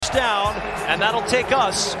first down, and that'll take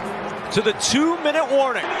us to the 2-minute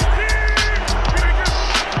warning.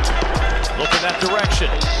 Look in that direction.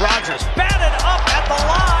 Rodgers batted up at the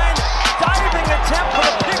line. Diving attempt for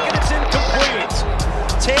the pick, and it's incomplete.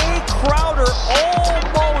 Tay Crowder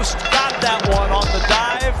almost got that one on the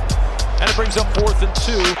dive, and it brings up 4th and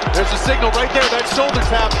 2. There's a signal right there. That shoulder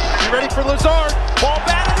tap. You ready for Lazard? Ball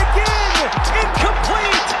batted again.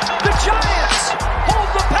 Incomplete. The Giants hold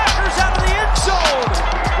the Packers out of the end zone.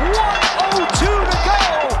 1:02 to go.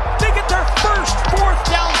 They get their first 4th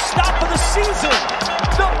down stop of the season.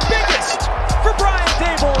 The biggest for Brian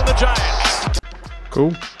Daboll and the Giants.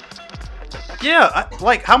 Cool. Yeah,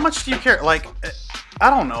 like, how much do you care? Like,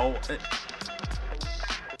 I don't know.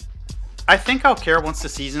 I think I'll care once the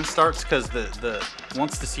season starts, because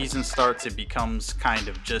once the season starts, it becomes kind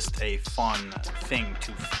of just a fun thing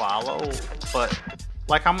to follow. But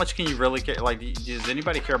like, how much can you really care? Like, does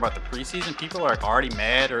anybody care about the preseason? People are already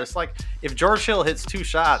mad, or it's like, if George Hill hits 2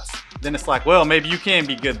 shots, then it's like, well, maybe you can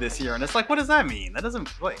be good this year, and it's like, what does that mean? That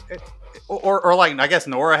doesn't like, or like, I guess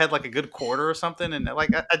Nora had like a good quarter or something, and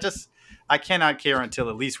like, I cannot care until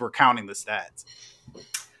at least we're counting the stats.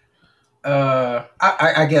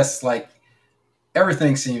 I guess, like,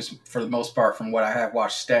 everything seems, for the most part, from what I have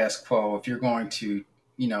watched, status quo. If you're going to,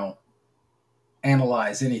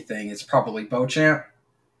 analyze anything, it's probably Beauchamp.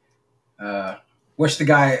 Wish the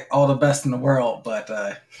guy all the best in the world,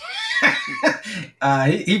 but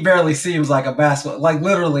he barely seems like a basketball. Like,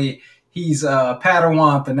 literally, he's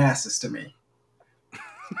Padawan Thanasis to me.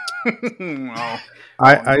 Oh.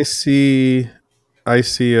 I see.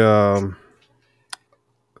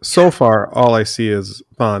 So far, all I see is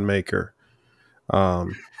Thon Maker. I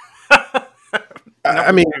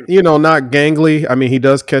mean, not gangly. I mean, he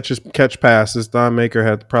does catch passes. Thon Maker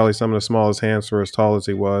had probably some of the smallest hands for as tall as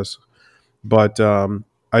he was. But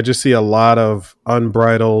I just see a lot of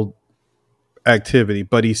unbridled activity.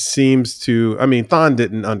 But he seems to. I mean, Thon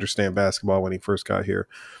didn't understand basketball when he first got here.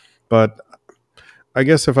 But I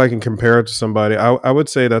guess if I can compare it to somebody, I would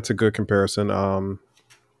say that's a good comparison.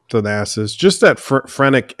 Thanasis, just that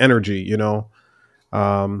frantic energy,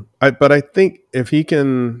 But I think if he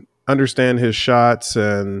can understand his shots,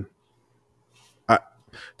 and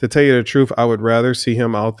to tell you the truth, I would rather see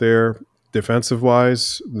him out there defensive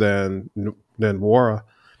wise than Wara.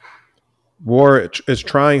 Wara is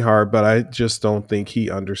trying hard, but I just don't think he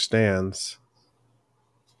understands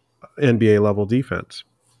NBA level defense.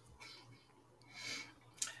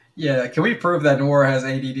 Yeah, can we prove that Nora has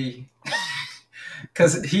ADD?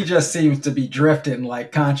 Because he just seems to be drifting,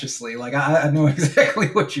 like, consciously. Like, I know exactly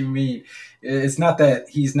what you mean. It's not that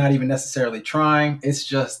he's not even necessarily trying. It's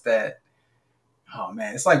just that, oh,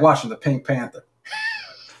 man, it's like watching the Pink Panther.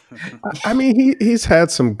 I mean, he's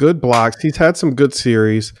had some good blocks. He's had some good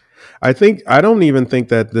series. I don't even think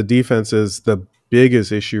that the defense is the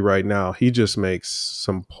biggest issue right now. He just makes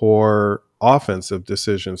some poor offensive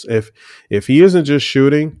decisions. If he isn't just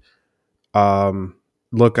shooting,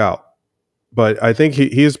 look out. But I think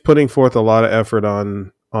he is putting forth a lot of effort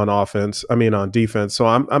on offense. I mean, on defense. So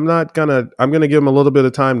I'm gonna give him a little bit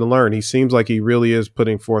of time to learn. He seems like he really is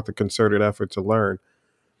putting forth a concerted effort to learn,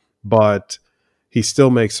 but he still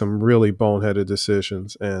makes some really boneheaded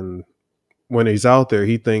decisions. And when he's out there,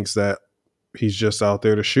 he thinks that he's just out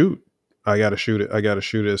there to shoot. I got to shoot it. I got to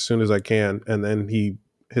shoot it as soon as I can. And then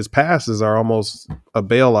his passes are almost a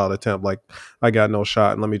bailout attempt. Like, I got no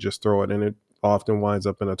shot and let me just throw it. And it often winds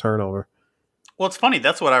up in a turnover. Well, it's funny.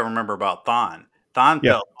 That's what I remember about Thon. Thon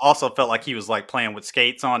also felt like he was like playing with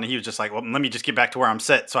skates on, and he was just like, well, let me just get back to where I'm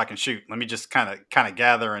set so I can shoot. Let me just kind of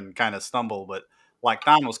gather and kind of stumble. But like,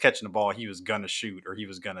 Thon was catching the ball, he was going to shoot, or he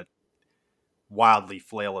was going to wildly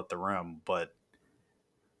flail at the rim. But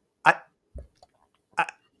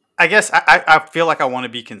I guess I feel like I want to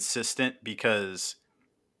be consistent because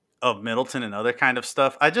of Middleton and other kind of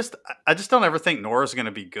stuff. I just don't ever think Nora's going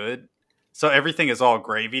to be good. So everything is all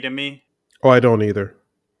gravy to me. Oh, I don't either.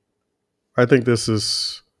 I think this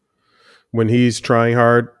is when he's trying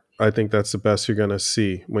hard. I think that's the best you're going to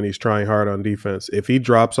see when he's trying hard on defense. If he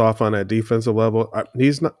drops off on that defensive level,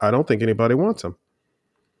 he's not. I don't think anybody wants him.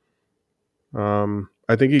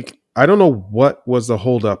 I think I don't know what was the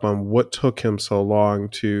holdup on what took him so long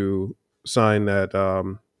to sign that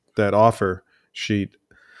offer sheet.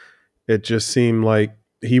 It just seemed like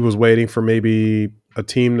he was waiting for maybe a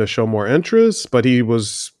team to show more interest, but he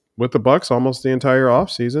was with the Bucks almost the entire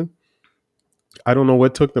offseason. I don't know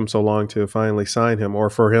what took them so long to finally sign him, or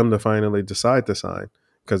for him to finally decide to sign,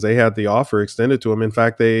 because they had the offer extended to him. In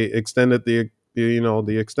fact, they extended the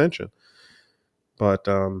extension. But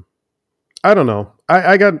I don't know.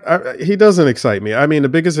 He doesn't excite me. I mean, the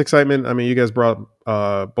biggest excitement. I mean, you guys brought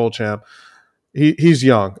Beauchamp. He's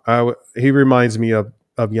young. He reminds me of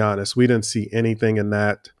Giannis. We didn't see anything in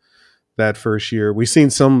that first year. We seen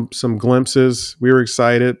some glimpses. We were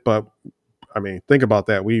excited, but I mean, think about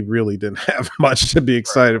that. We really didn't have much to be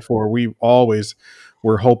excited for. We always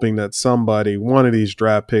were hoping that one of these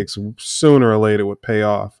draft picks, sooner or later would pay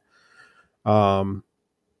off. And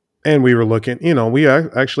we were looking. We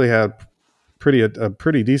actually had a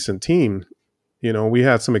pretty decent team. We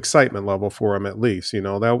had some excitement level for him at least.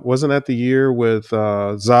 That wasn't at the year with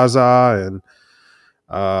Zaza and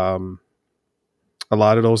a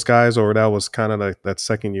lot of those guys, or that was kind of like that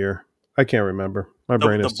second year. I can't remember. My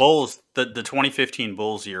brain is. The Bulls, the 2015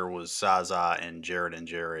 Bulls year was Zaza and Jared and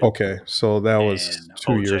Jared. Okay, so that was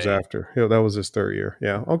 2 years after. Yeah, that was his third year.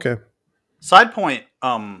 Yeah. Okay. Side point,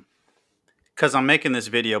 because I'm making this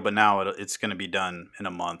video, but now it's going to be done in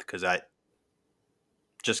a month because I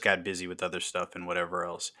just got busy with other stuff and whatever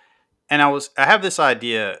else. And I have this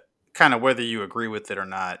idea, kind of whether you agree with it or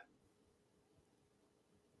not,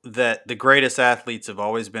 that the greatest athletes have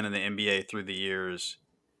always been in the NBA through the years,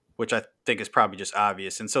 which I think is probably just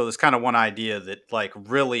obvious. And so there's kind of one idea that, like,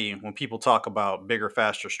 really, when people talk about bigger,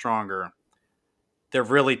 faster, stronger, they're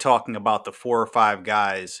really talking about the 4 or 5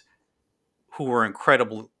 guys who were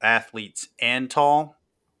incredible athletes and tall,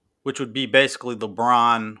 which would be basically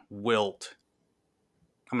LeBron, Wilt.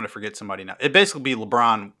 I'm going to forget somebody now. It'd basically be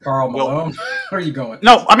LeBron. Karl Malone? Where are you going?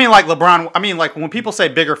 No, I mean, like LeBron. I mean, like when people say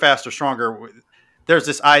bigger, faster, stronger, there's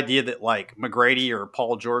this idea that like McGrady or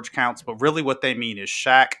Paul George counts, but really what they mean is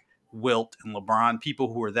Shaq, Wilt, and LeBron,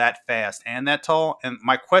 people who are that fast and that tall. And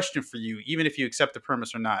my question for you, even if you accept the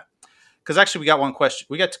premise or not, because actually we got one question.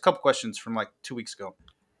 We got a couple questions from like 2 weeks ago.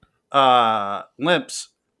 Limps,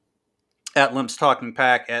 at Limps Talking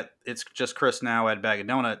Pack, at It's Just Chris Now, at Bag of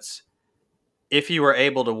Donuts. If you were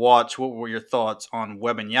able to watch, what were your thoughts on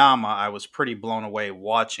Wembanyama? I was pretty blown away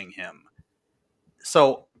watching him.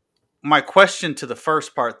 So my question to the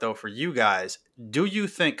first part, though, for you guys, do you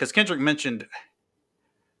think, because Kendrick mentioned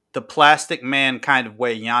the plastic man kind of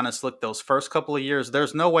way Giannis looked those first couple of years,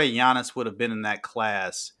 there's no way Giannis would have been in that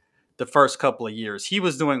class the first couple of years. He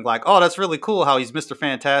was doing like, oh, that's really cool how he's Mr.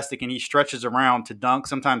 Fantastic and he stretches around to dunk.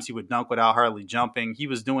 Sometimes he would dunk without hardly jumping. He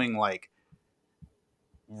was doing like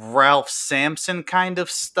Ralph Sampson kind of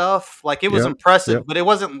stuff. Like it was impressive, but it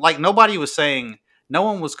wasn't like no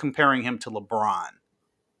one was comparing him to LeBron.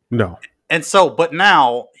 No. And so, but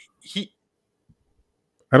now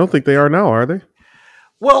I don't think they are now, are they?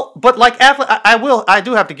 Well, but like I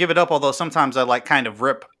do have to give it up, although sometimes I like kind of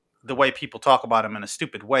rip the way people talk about him in a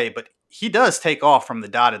stupid way, but he does take off from the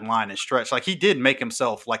dotted line and stretch. Like he did make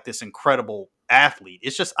himself like this incredible athlete.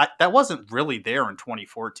 It's just, that wasn't really there in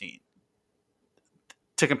 2014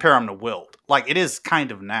 to compare him to Wilt. Like it is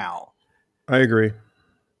kind of now. I agree.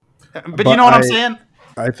 But you know what I'm saying?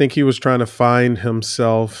 I think he was trying to find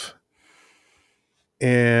himself,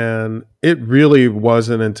 and it really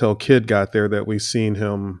wasn't until Kid got there that we seen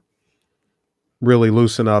him really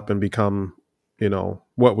loosen up and become,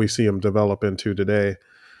 what we see him develop into today.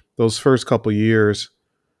 Those first couple years,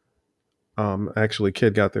 actually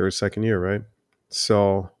Kid got there his second year, right?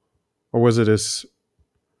 So, or was it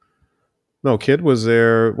no, Kid was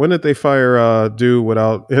there. When did they fire Dew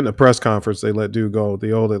in the press conference? They let Dew go,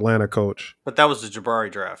 the old Atlanta coach. But that was the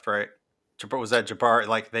Jabari draft, right? Was that Jabari?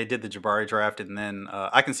 Like they did the Jabari draft, and then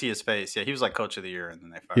I can see his face. Yeah, he was like coach of the year, and then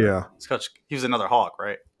they fired him. He was another Hawk,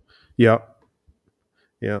 right? Yeah.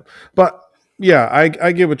 But yeah,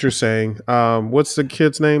 I get what you're saying. What's the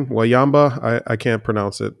kid's name? Wayamba? I can't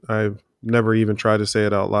pronounce it. I've never even tried to say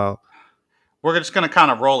it out loud. We're just going to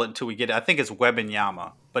kind of roll it until we get it. I think it's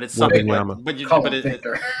Wembanyama, but it's something like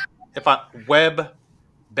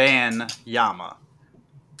Wembanyama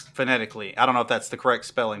phonetically. I don't know if that's the correct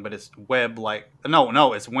spelling, but it's Web like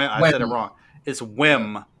no, it's Wem. I said it wrong. It's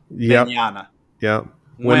Wembanyama. Yeah.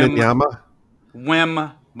 Wembanyama.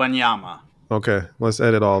 Okay, let's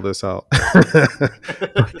edit all this out.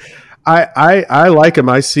 I like him.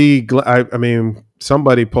 I see. I mean,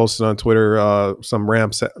 somebody posted on Twitter some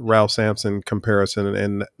Ralph Sampson comparison,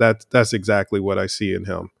 and that's exactly what I see in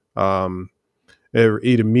him.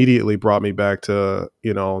 It immediately brought me back to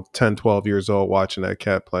 10, 12 years old watching that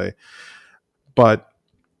cat play. But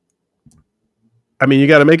I mean, you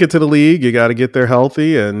got to make it to the league. You got to get there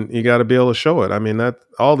healthy, and you got to be able to show it. I mean, that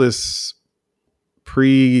all this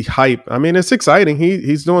pre-hype. I mean, it's exciting.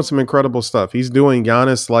 He's doing some incredible stuff. He's doing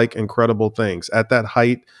Giannis-like incredible things at that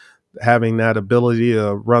height, having that ability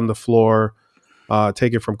to run the floor,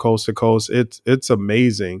 take it from coast to coast. It's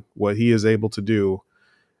amazing what he is able to do.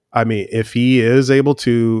 I mean, if he is able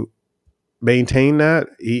to maintain that,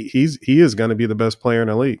 he is going to be the best player in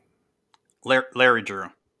the league. Larry Drew.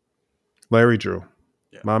 Larry Drew,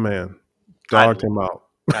 Yeah. my man, dogged him out.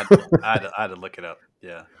 I had to look it up.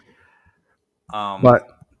 Yeah. But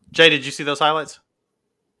Jay, did you see those highlights?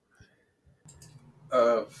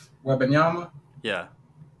 Of Wembanyama? Yeah.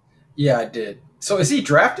 Yeah, I did. So is he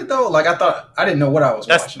drafted though? Like I didn't know what I was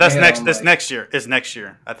watching. That's next year. It's next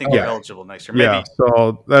year. I think they're eligible next year. Maybe. Yeah,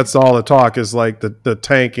 so that's all the talk is like the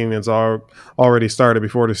tanking is already started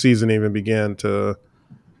before the season even began to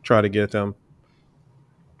try to get them.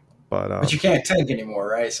 But you can't tank anymore,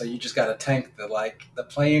 right? So you just got to tank the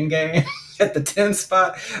playing game at the 10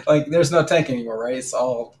 spot. Like there's no tank anymore, right? It's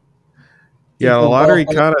all. Yeah, the lottery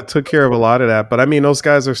kind of took care of a lot of that. But I mean, those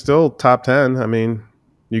guys are still top 10. I mean,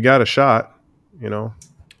 you got a shot, you know.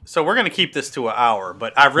 So we're going to keep this to an hour,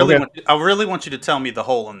 but I really want you to tell me the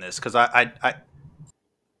hole in this because I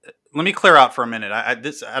let me clear out for a minute. I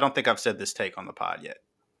don't think I've said this take on the pod yet,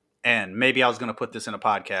 and maybe I was going to put this in a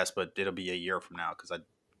podcast, but it'll be a year from now because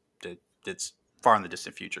it's far in the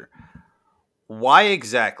distant future. Why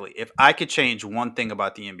exactly, if I could change one thing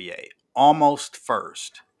about the NBA, almost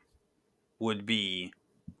first would be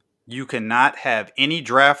you cannot have any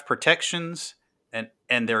draft protections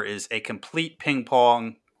and there is a complete ping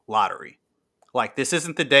pong lottery. Like this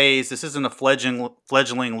isn't the days, this isn't a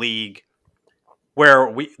fledgling league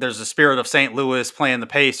where there's a spirit of St. Louis playing the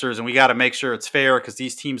Pacers and we got to make sure it's fair because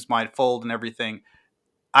these teams might fold and everything.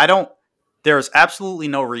 There is absolutely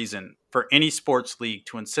no reason for any sports league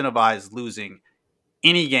to incentivize losing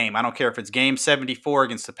any game. I don't care if it's game 74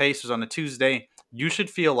 against the Pacers on a Tuesday. You should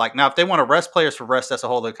feel like, now if they want to rest players for rest, that's a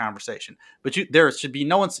whole other conversation. But there should be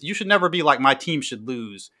you should never be like, my team should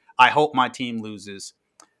lose. I hope my team loses.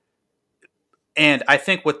 And I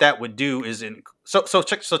think what that would do is check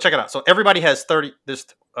it out. So everybody has 30. This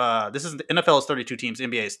is the NFL is 32 teams.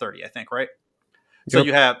 NBA is 30, I think, right?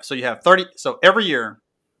 Yep. So you have 30. So every year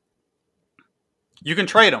you can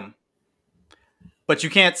trade them, but you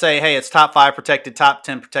can't say, hey, it's top 5 protected, top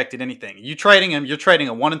 10 protected, anything. You trading him, you're trading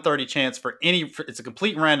a 1 in 30 chance it's a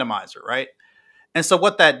complete randomizer, right? And so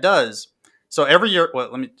what that does, so every year,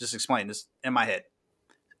 let me just explain this in my head.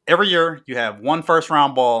 Every year you have 1 first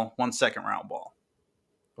round ball, 1 second round ball.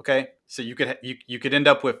 Okay? So you could end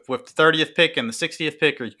up with the 30th pick and the 60th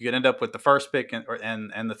pick, or you could end up with the first pick and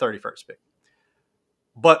the 31st pick.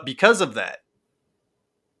 But because of that,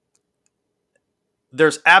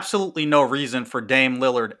 there's absolutely no reason for Dame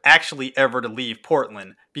Lillard actually ever to leave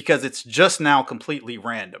Portland because it's just now completely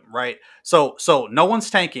random, right? So no one's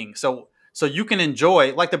tanking. So you can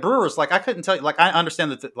enjoy, like the Brewers, like I couldn't tell you, like I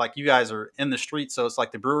understand that like you guys are in the street, so it's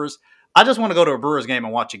like the Brewers. I just want to go to a Brewers game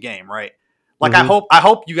and watch a game, right? Like I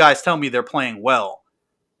hope you guys tell me they're playing well,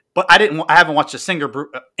 but I haven't watched a single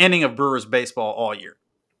inning of Brewers baseball all year.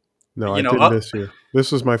 No, I didn't this year.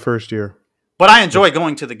 This was my first year. But I enjoy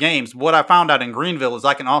going to the games. What I found out in Greenville is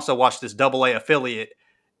I can also watch this AA affiliate,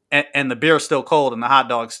 and the beer's still cold and the hot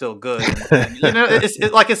dog's still good. And, it's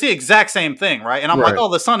the exact same thing, right? And I'm like,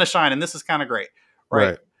 oh, the sun is shining. This is kind of great,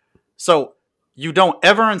 right? So you don't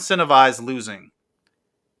ever incentivize losing,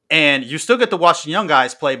 and you still get to watch the young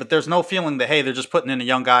guys play. But there's no feeling that hey, they're just putting in the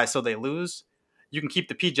young guys so they lose. You can keep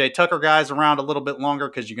the PJ Tucker guys around a little bit longer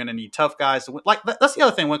because you're going to need tough guys to win. Like that's the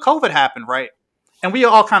other thing when COVID happened, right? And we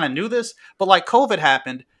all kind of knew this, but like COVID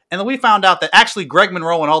happened, and then we found out that actually Greg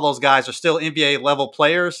Monroe and all those guys are still NBA level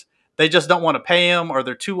players. They just don't want to pay them, or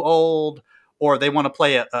they're too old, or they want to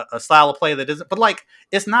play a style of play that isn't. But like,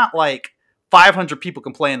 it's not like 500 people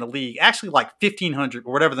can play in the league. Actually, like 1,500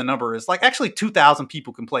 or whatever the number is. Like actually 2,000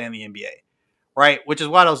 people can play in the NBA, right? Which is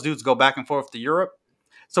why those dudes go back and forth to Europe.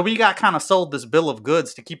 So we got kind of sold this bill of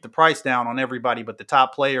goods to keep the price down on everybody, but the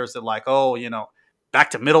top players that like, oh,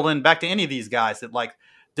 back to Middleton, back to any of these guys that like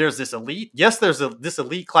there's this elite. Yes, there's this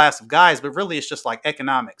elite class of guys, but really it's just like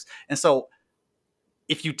economics. And so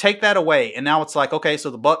if you take that away and now it's like, okay, so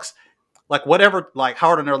the Bucks, like whatever, like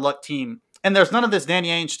hard on their luck team, and there's none of this Danny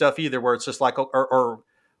Ainge stuff either where it's just like, or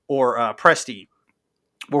Presti,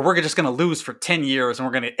 where we're just going to lose for 10 years and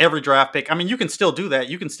we're going to every draft pick. I mean, you can still do that.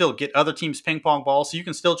 You can still get other teams' ping pong balls. So you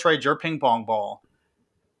can still trade your ping pong ball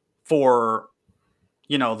for,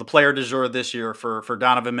 the player du jour this year for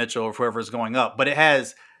Donovan Mitchell or whoever is going up. But it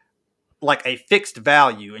has like a fixed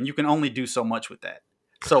value and you can only do so much with that.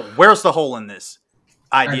 So where's the hole in this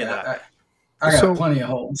idea? I got plenty of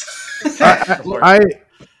holes.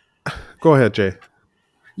 Go ahead, Jay.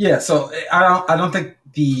 Yeah, so I don't think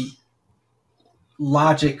the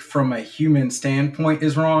logic from a human standpoint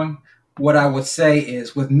is wrong. What I would say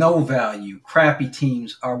is with no value, crappy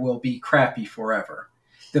teams will be crappy forever.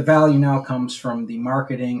 The value now comes from the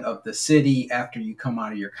marketing of the city after you come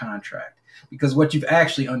out of your contract. because what you've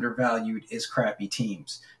actually undervalued is crappy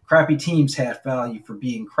teams. Crappy teams have value for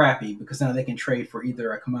being crappy because now they can trade for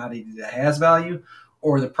either a commodity that has value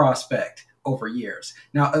or the prospect over years.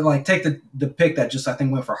 Now, like take the pick that just I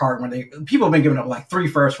think went for Harden, when people have been giving up like 3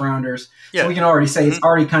 first-rounders. So we can already say it's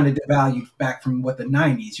already kind of devalued back from what the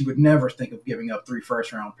 90s. You would never think of giving up 3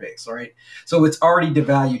 first-round picks, right? So it's already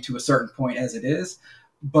devalued to a certain point as it is.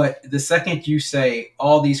 But the second you say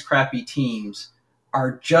all these crappy teams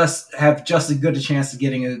have just as good a chance of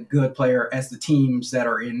getting a good player as the teams that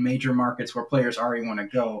are in major markets where players already want to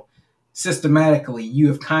go, systematically, you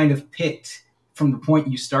have kind of picked, from the point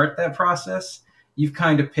you start that process, you've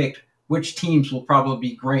kind of picked which teams will probably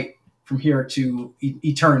be great from here to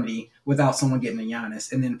eternity without someone getting a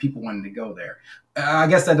Giannis and then people wanting to go there. I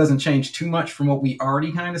guess that doesn't change too much from what we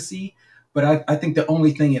already kind of see, but I think the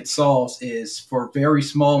only thing it solves is for very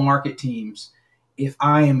small market teams. If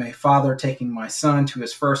I am a father taking my son to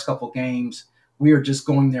his first couple games, we are just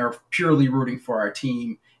going there purely rooting for our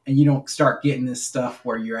team, and you don't start getting this stuff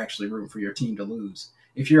where you're actually rooting for your team to lose.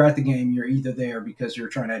 If you're at the game, you're either there because you're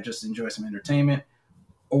trying to just enjoy some entertainment,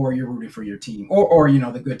 or you're rooting for your team, or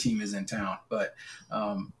the good team is in town. But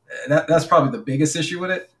that's probably the biggest issue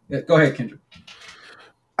with it. Go ahead, Kendrick.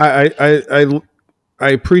 I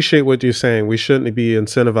appreciate what you're saying. We shouldn't be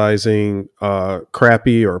incentivizing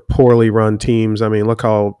crappy or poorly run teams. I mean, look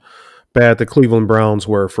how bad the Cleveland Browns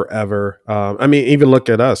were forever. I mean, even look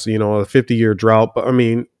at us, a 50-year drought.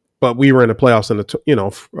 But we were in the playoffs in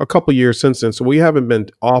a couple years since then. So we haven't been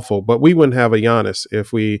awful, but we wouldn't have a Giannis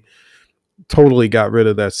if we totally got rid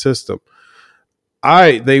of that system.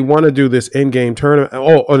 They want to do this in-game tournament.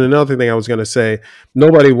 Oh, and another thing I was going to say,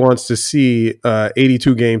 nobody wants to see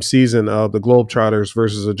 82-game season of the Globetrotters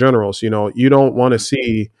versus the Generals. You don't want to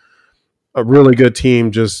see a really good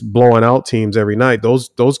team just blowing out teams every night.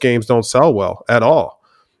 Those games don't sell well at all.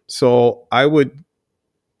 So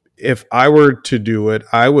if I were to do it,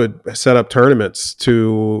 I would set up tournaments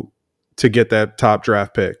to get that top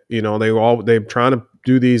draft pick. They're trying to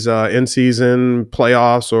do these in-season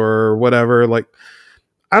playoffs or whatever. Like,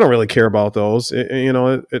 I don't really care about those,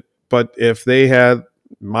 but if they had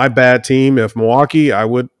my bad team, if Milwaukee, I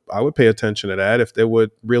would pay attention to that. If it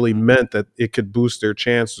would really meant that it could boost their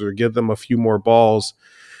chances or give them a few more balls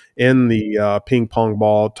in the ping pong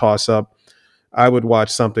ball toss up, I would watch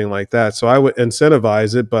something like that. So I would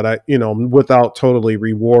incentivize it, but without totally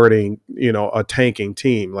rewarding, a tanking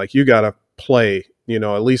team. Like, you got to play,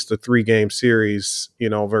 at least a 3-game series,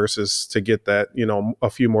 versus to get that, a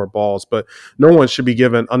few more balls. But no one should be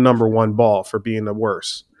given a number 1 ball for being the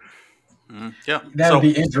worst. Yeah, that would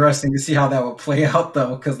be interesting to see how that would play out,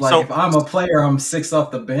 though. Because if I'm a player, I'm 6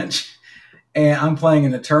 off the bench, and I'm playing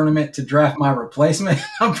in a tournament to draft my replacement,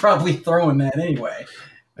 I'm probably throwing that anyway.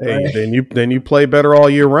 Hey, right? then you play better all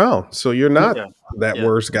year round, so you're not that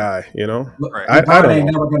worst guy, Right. I don't know.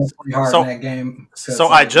 Never going to play hard in that game. So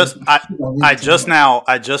I just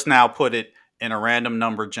now put it in a random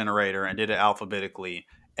number generator and did it alphabetically,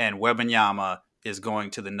 and Wembanyama is going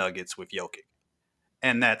to the Nuggets with Jokic,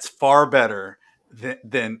 and that's far better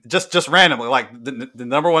than just randomly, like the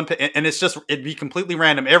number 1 pick. And it'd be completely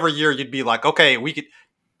random. Every year you'd be like, okay, we could.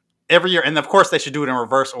 Every year, and of course they should do it in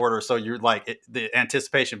reverse order, so you're like the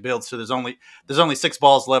anticipation builds. So there's only 6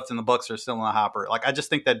 balls left, and the Bucks are still in the hopper. Like, I just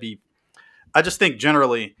think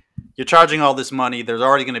generally you're charging all this money. There's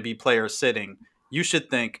already going to be players sitting. You should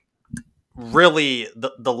think really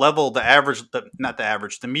the level,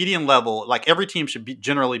 the median level. Like, every team should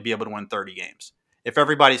generally be able to win 30 games. If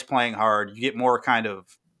everybody's playing hard, you get more kind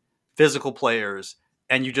of physical players,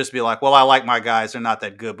 and you just be like, well, I like my guys. They're not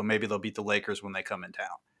that good, but maybe they'll beat the Lakers when they come in town.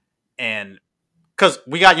 And because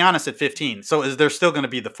we got Giannis at 15, so is there still going to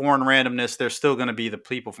be the foreign randomness? There's still going to be the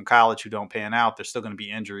people from college who don't pan out. There's still going to be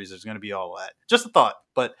injuries. There's going to be all that. Just a thought,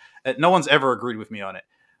 but no one's ever agreed with me on it.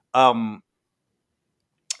 I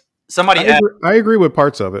agree with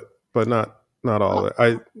parts of it, but not all of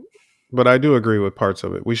it. But I do agree with parts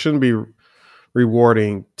of it. We shouldn't be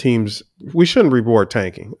rewarding teams. We shouldn't reward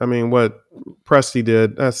tanking. I mean, what Presti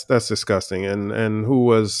did, that's disgusting. And who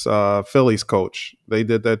was Philly's coach? They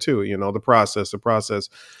did that too. The process.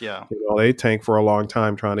 Yeah. They tank for a long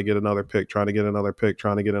time trying to get another pick. And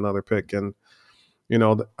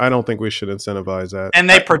I don't think we should incentivize that. And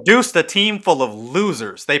they produced a team full of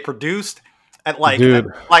losers. They produced I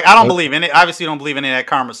don't believe in it. Obviously, don't believe in any of that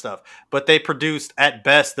karma stuff. But they produced, at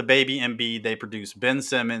best, the baby Embiid. They produced Ben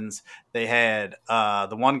Simmons. They had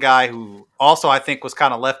the one guy who also I think was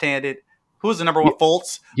kind of left-handed. Who was the number 1?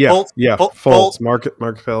 Fultz. Fultz.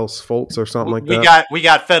 Markelle Fultz or something like that. We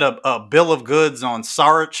got fed a bill of goods on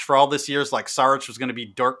Saric for all this years. Like, Saric was going to be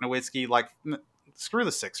Dirk Nowitzki. Like, screw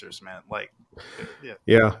the Sixers, man. Like, yeah.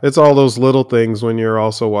 Yeah, it's all those little things when you're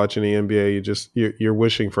also watching the NBA. You're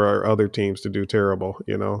wishing for our other teams to do terrible,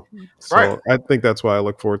 you know. So Right. I think that's why I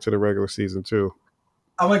look forward to the regular season too.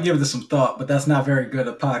 I'm gonna give this some thought, but that's not very good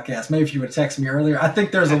a podcast. Maybe if you would text me earlier. I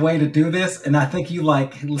think there's a way to do this, and I think you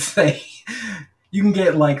let's say you can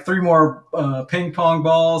get like 3 more ping pong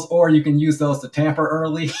balls, or you can use those to tamper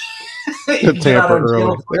early. Tamper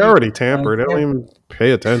early. They already tampered. They don't even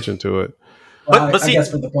pay attention to it. Well, But I see,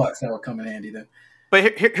 guess for the Bucks that would come in handy then.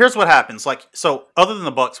 But here's what happens. Like, so other than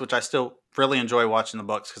the Bucks, which I still really enjoy watching the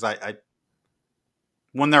Bucks because I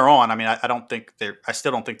when they're on, I mean, I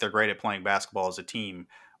still don't think they're great at playing basketball as a team,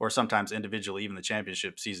 or sometimes individually. Even the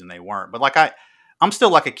championship season, they weren't. But like I'm still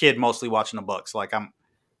like a kid mostly watching the Bucks. Like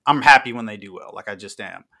I'm happy when they do well. Like I just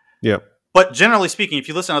am. Yep. But generally speaking, if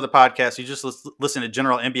you listen to other podcasts, you just listen to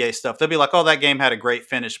general NBA stuff, they'll be like, oh, that game had a great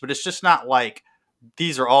finish. But it's just not like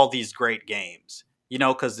these are all these great games, you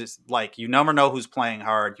know, because it's like you never know who's playing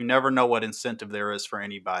hard. You never know what incentive there is for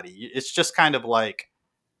anybody. It's just kind of like,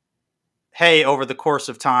 hey, over the course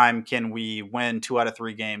of time, can we win 2 out of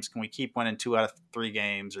 3 games? Can we keep winning 2 out of 3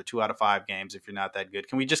 games or 2 out of 5 games if you're not that good?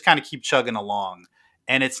 Can we just kind of keep chugging along?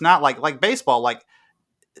 And it's not like baseball, like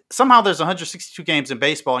somehow there's 162 games in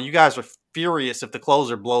baseball and you guys are furious if the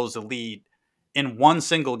closer blows the lead in one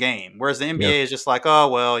single game. Whereas the NBA is just like, oh,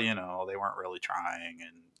 well, you know, they weren't really trying.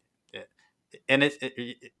 And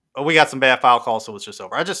we got some bad foul calls, so it's just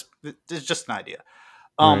over. It's just an idea.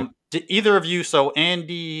 Right. Did either of you, so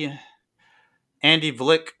Andy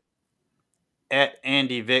Vlick at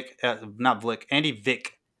Andy Vick, not Vlick, Andy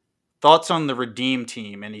Vick, thoughts on the Redeem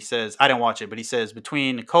team. And he says, I didn't watch it, but he says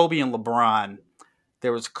between Kobe and LeBron,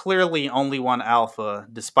 there was clearly only one alpha,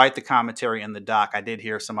 despite the commentary in the doc. I did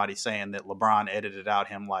hear somebody saying that LeBron edited out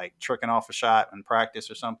him like tricking off a shot in practice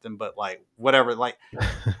or something, but like whatever. Like,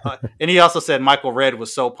 and he also said Michael Redd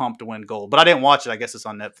was so pumped to win gold, but I didn't watch it. I guess it's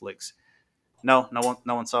on Netflix. No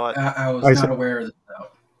one saw it. I was not aware of that.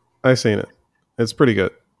 I seen it. It's pretty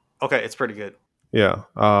good. Okay, it's pretty good. Yeah.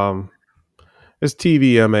 It's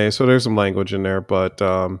TVMA, so there's some language in there, but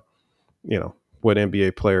you know, with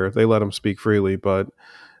NBA player, they let them speak freely. But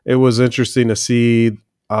it was interesting to see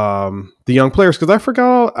the young players because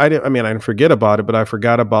I didn't forget about it, but I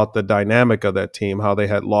forgot about the dynamic of that team, how they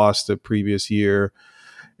had lost the previous year,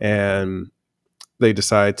 and they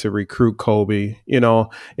decided to recruit Kobe. You know,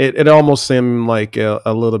 it almost seemed like a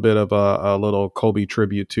little bit of a little Kobe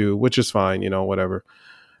tribute too, which is fine. You know, whatever.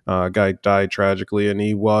 Guy died tragically, and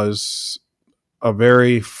he was a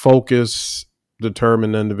very focused,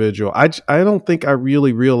 determined individual. I don't think I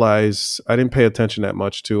really realized, I didn't pay attention that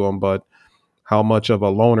much to him, but how much of a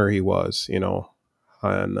loner he was, you know,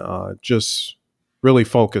 and just really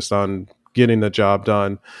focused on getting the job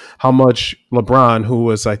done. How much LeBron, who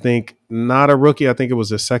was, I think, not a rookie, I think it was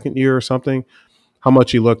his second year or something, how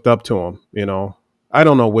much he looked up to him, you know. I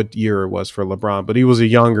don't know what year it was for LeBron, but he was a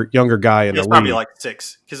younger guy in the league. It was probably like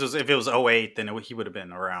 6, because if it was 08, then he would have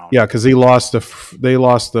been around. Yeah, because they lost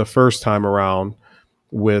the first time around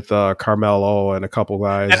with Carmelo and a couple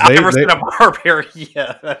guys. And Iverson and Marbury,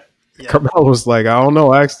 yeah. Carmelo was like, I don't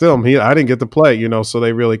know, ask them. I didn't get to play, you know, so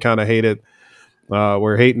they really kind of hated.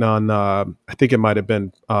 We're hating on, I think it might have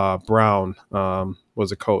been Brown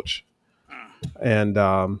was a coach. And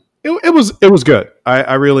it was good.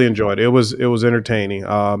 I really enjoyed it. It was entertaining.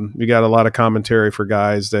 You got a lot of commentary for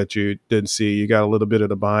guys that you didn't see. You got a little bit of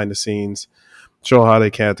the behind the scenes, show how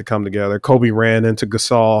they had to come together. Kobe ran into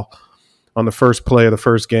Gasol on the first play of the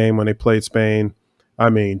first game when they played Spain. I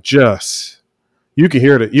mean, just you can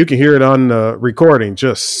hear it. You can hear it on the recording.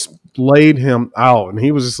 Just laid him out, and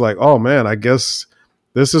he was just like, "Oh man, I guess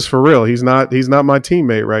this is for real. He's not my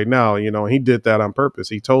teammate right now." You know, he did that on purpose.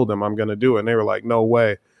 He told them, "I'm going to do it," and they were like, "No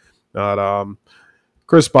way."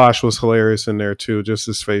 Chris Bosh was hilarious in there too, just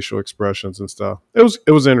his facial expressions and stuff. It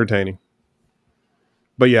was entertaining.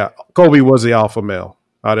 But yeah, Kobe was the alpha male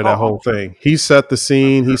out of that whole thing. He set the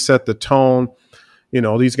scene, he set the tone. You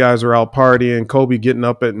know, these guys are out partying. Kobe getting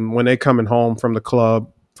up and when they coming home from the club,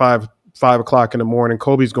 5 o'clock in the morning,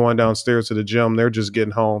 Kobe's going downstairs to the gym. They're just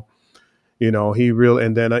getting home. You know,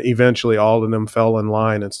 and then eventually all of them fell in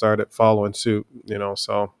line and started following suit, you know,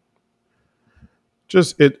 so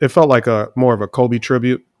just it felt like more of a Kobe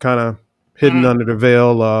tribute, kind of hidden under the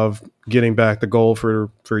veil of getting back the gold for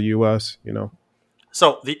US, you know.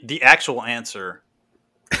 So the actual answer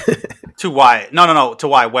to why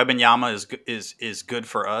Wembanyama is good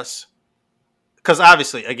for us, because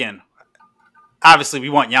obviously we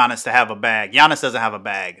want Giannis to have a bag. Giannis doesn't have a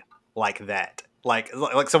bag like that. Like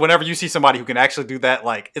so whenever you see somebody who can actually do that,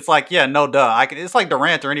 like it's like, yeah, no duh. It's like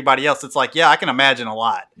Durant or anybody else. It's like, yeah, I can imagine a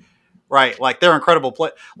lot. right? Like they're incredible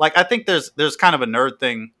play. Like I think there's kind of a nerd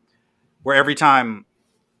thing where every time,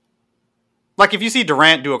 like if you see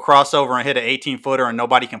Durant do a crossover and hit an 18-footer and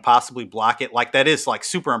nobody can possibly block it, like that is like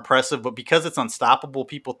super impressive. But because it's unstoppable,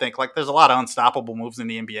 people think like there's a lot of unstoppable moves in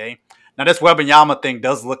the NBA. Now this Wembanyama thing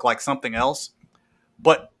does look like something else,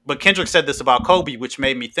 but Kendrick said this about Kobe, which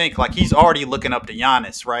made me think like he's already looking up to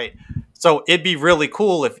Giannis, right? So it'd be really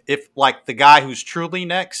cool if like the guy who's truly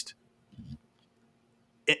next,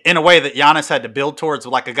 in a way that Giannis had to build towards,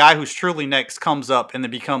 like a guy who's truly next comes up and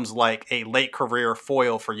then becomes like a late career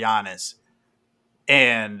foil for Giannis.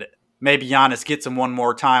 And maybe Giannis gets him one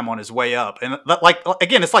more time on his way up. And like,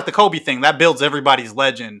 again, it's like the Kobe thing that builds everybody's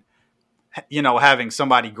legend, you know, having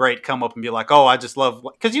somebody great come up and be like, oh, I just love,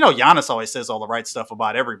 because, you know, Giannis always says all the right stuff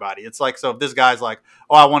about everybody. It's like, so if this guy's like,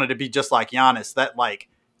 oh, I wanted to be just like Giannis, that like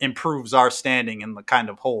improves our standing in the kind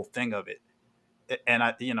of whole thing of it. And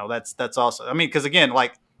I, you know, that's also, I mean, because again,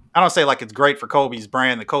 like, I don't say like it's great for Kobe's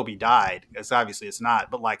brand that Kobe died, because obviously it's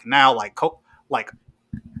not, but like now, like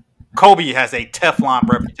Kobe has a Teflon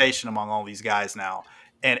reputation among all these guys now.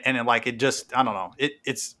 And like, it just, I don't know.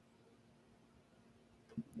 It's,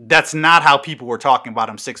 that's not how people were talking about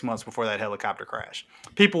him 6 months before that helicopter crash.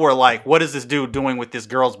 People were like, what is this dude doing with this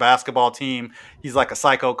girls basketball team? He's like a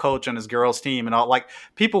psycho coach on his girls team and all. Like,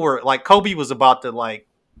 people were like, Kobe was about to like,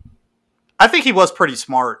 I think he was pretty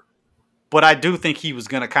smart, but I do think he was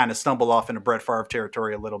going to kind of stumble off into Brett Favre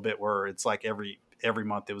territory a little bit, where it's like every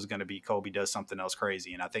month it was going to be Kobe does something else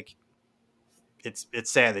crazy. And I think it's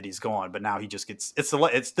sad that he's gone, but now he just gets,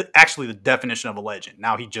 actually the definition of a legend.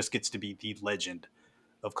 Now he just gets to be the legend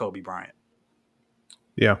of Kobe Bryant.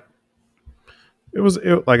 Yeah. It was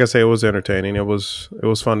like I say, it was entertaining. It was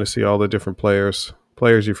fun to see all the different players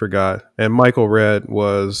you forgot. And Michael Redd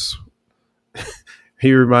was,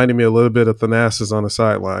 he reminded me a little bit of Thanasis on the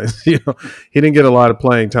sidelines. You know, he didn't get a lot of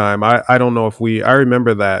playing time. I don't know if I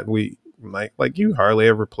remember that we like you hardly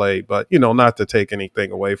ever played, but you know, not to take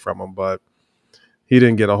anything away from him, but he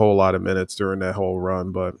didn't get a whole lot of minutes during that whole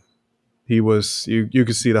run, but he was, you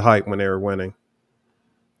could see the hype when they were winning.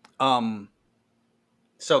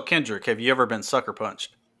 So Kendrick, have you ever been sucker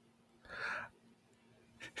punched?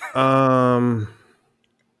 No,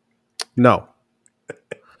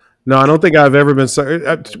 I don't think I've ever been.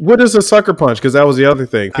 What is a sucker punch? Because that was the other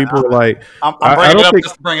thing. People were like, I'm bringing it up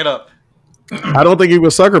just to bring it up. I don't think he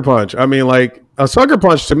was sucker punch. I mean, like a sucker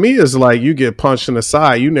punch to me is like you get punched in the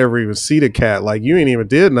side. You never even see the cat. Like you ain't even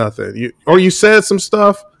did nothing. Or you said some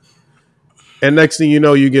stuff. And next thing you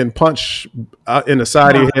know, you're getting punched in the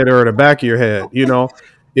side of your head or the back of your head. You know,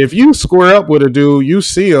 if you square up with a dude, you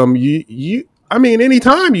see him. I mean,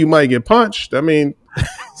 anytime you might get punched. I mean,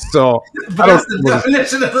 so but that's the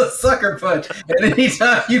definition of a sucker punch. At any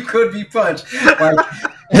time, you could be punched. Like,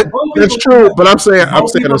 that's true, but I'm saying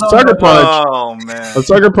a sucker punch. Oh man, a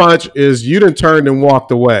sucker punch is you done turned and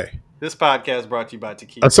walked away. This podcast brought to you by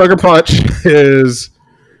Tequila. A sucker punch is.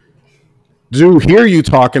 Dude, hear you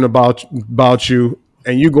talking about you,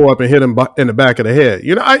 and you go up and hit him in the back of the head.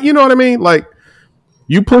 You know what I mean? Like,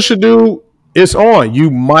 you push a dude, it's on.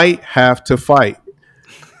 You might have to fight.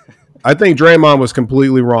 I think Draymond was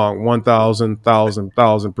completely wrong,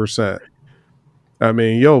 1,000%. I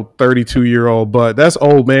mean, 32-year-old, but that's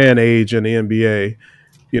old man age in the NBA.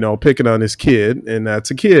 You know, picking on his kid, and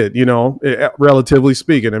that's a kid. You know, relatively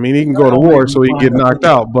speaking. I mean, he can go to war, so he can get knocked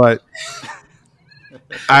out, but.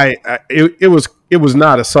 It was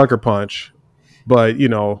not a sucker punch, but you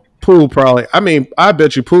know, Poole probably. I mean, I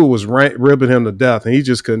bet you Poole was ribbing him to death, and he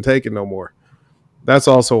just couldn't take it no more. That's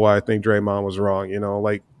also why I think Draymond was wrong. You know,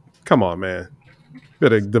 like, come on, man, you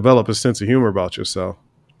better develop a sense of humor about yourself.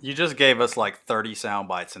 You just gave us like 30 sound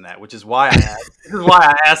bites in that, which is why I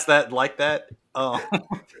asked that like that.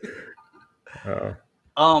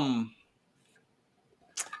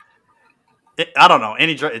 I don't know.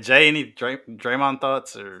 Any Draymond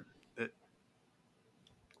thoughts or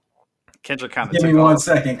Kendrick kind of. Give me 1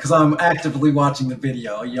 second, because I'm actively watching the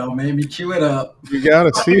video. Y'all made me cue it up. You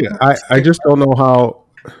gotta see it. I just don't know how.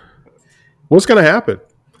 What's gonna happen?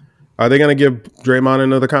 Are they gonna give Draymond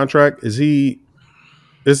another contract?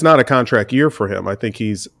 It's not a contract year for him. I think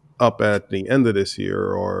he's up at the end of this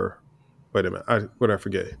year, or wait a minute. I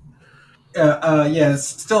forget. Yeah, it's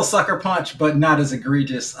still sucker punch, but not as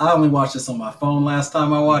egregious. I only watched this on my phone last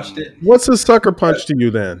time I watched it. What's a sucker punch to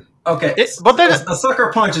you then? Okay, but a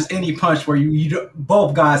sucker punch is any punch where you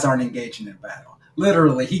both guys aren't engaging in battle.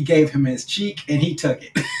 Literally, he gave him his cheek and he took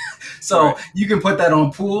it. So right. You can put that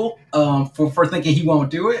on Poole for thinking he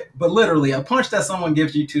won't do it. But literally, a punch that someone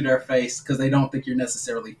gives you to their face because they don't think you're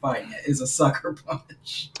necessarily fighting it is a sucker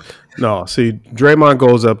punch. No, see, Draymond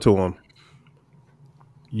goes up to him.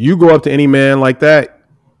 You go up to any man like that,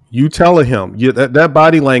 you telling him, that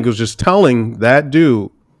body language just telling that dude,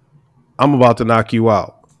 I'm about to knock you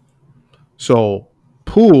out. So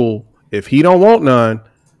Poole, if he don't want none,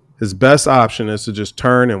 his best option is to just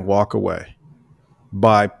turn and walk away.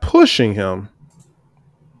 By pushing him,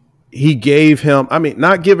 he gave him, I mean,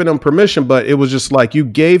 not giving him permission, but it was just like you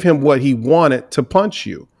gave him what he wanted to punch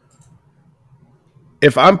you.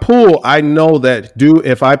 If I'm Poole, I know that, dude,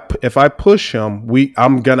 if I push him,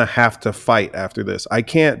 I'm gonna have to fight after this. I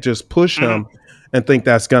can't just push him and think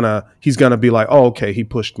he's gonna be like, oh, okay, he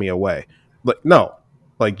pushed me away. Like, no,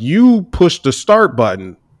 like you pushed the start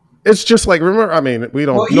button. It's just like, remember, I mean, we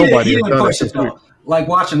don't. Well, nobody he has didn't done push it though. Like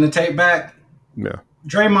watching the tape back. Yeah.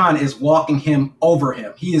 Draymond is walking him over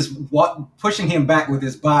him. He is pushing him back with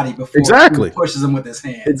his body before he pushes him with his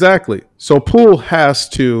hands. Exactly. So Poole has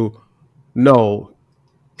to know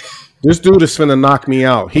this dude is finna knock me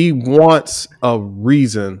out. He wants a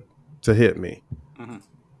reason to hit me. Mm-hmm.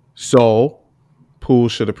 So Poole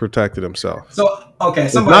should have protected himself. So, okay.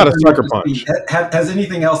 It's not a sucker punch. Has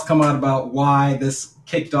anything else come out about why this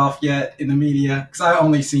kicked off yet in the media? Because I've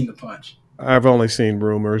only seen the punch. I've only seen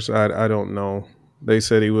rumors. I don't know. They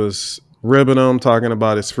said he was ribbing him, talking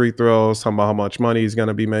about his free throws, talking about how much money he's going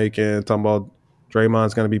to be making, talking about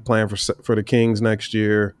Draymond's going to be playing for the Kings next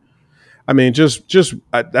year. I mean, just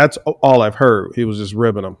that's all I've heard. He was just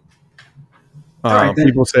ribbing him.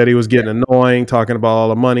 People said he was getting annoying, talking about all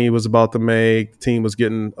the money he was about to make. The team was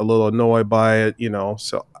getting a little annoyed by it, you know.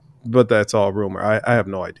 So, but that's all rumor. I have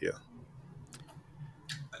no idea.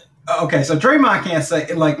 Okay, so Draymond can't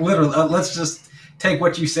say, like, literally, let's just take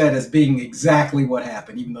what you said as being exactly what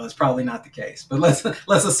happened, even though it's probably not the case. But let's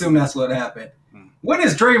assume that's what happened. When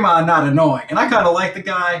is Draymond not annoying? And I kind of like the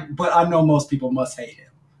guy, but I know most people must hate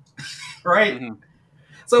him, right? Mm-hmm.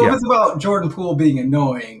 So if it's about Jordan Poole being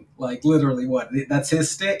annoying, like literally what? That's his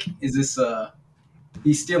stick? Is this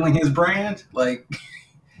he's stealing his brand? Like,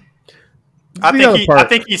 I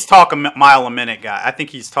think he's talk a mile a minute guy. I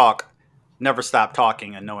think he's never stop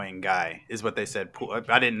talking annoying guy is what they said. Poole,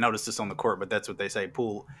 I didn't notice this on the court, but that's what they say.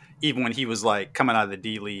 Poole, even when he was like coming out of the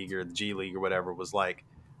D League or the G League or whatever, was like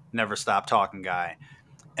never stop talking guy.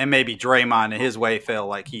 And maybe Draymond in his way felt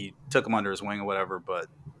like he took him under his wing or whatever, but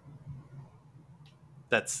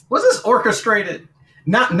was this orchestrated?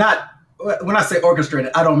 Not when I say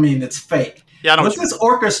orchestrated, I don't mean it's fake. Yeah, was this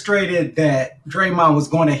orchestrated that Draymond was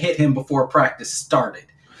going to hit him before practice started?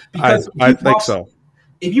 Because I think so.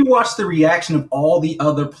 If you watch the reaction of all the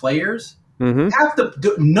other players, none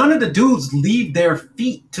of the dudes leave their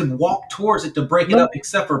feet to walk towards it to break it up,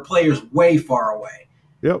 except for players way far away.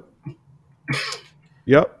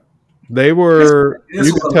 Yep. They were.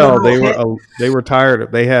 You could tell they were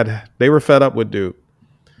tired. They were fed up with Duke,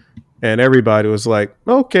 and everybody was like,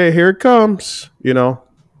 "Okay, here it comes." You know.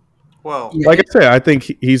 Well, like I said, I think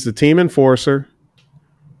he's the team enforcer.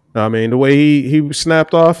 I mean, the way he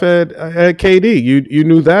snapped off at KD, you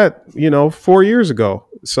knew that, 4 years ago.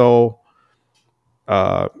 So,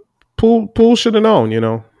 Poole should have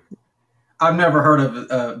known, I've never heard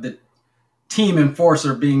of the team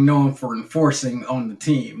enforcer being known for enforcing on the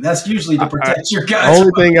team. That's usually to protect your guys. The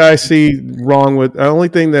only thing I see wrong with the only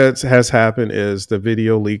thing that has happened is the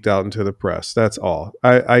video leaked out into the press. That's all.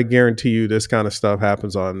 I guarantee you, this kind of stuff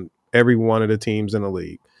happens on every one of the teams in the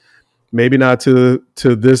league. Maybe not to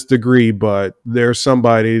this degree, but there's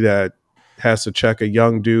somebody that has to check a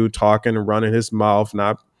young dude talking and running his mouth,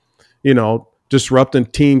 not, disrupting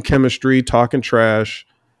team chemistry, talking trash.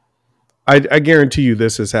 I guarantee you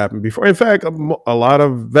this has happened before. In fact, a lot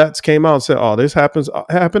of vets came out and said, "Oh, this happened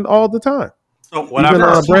all the time." So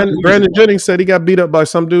whatever. Brandon Jennings said he got beat up by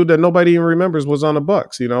some dude that nobody even remembers was on the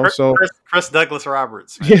Bucks. Chris Douglas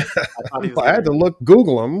Roberts. Man. Yeah, I had to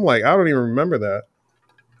Google him. I'm like, I don't even remember that.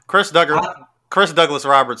 Chris Douglas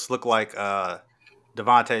Roberts looked like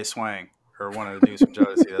Devontae Swing or one of the dudes from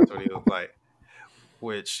Jodeci. That's what he looked like.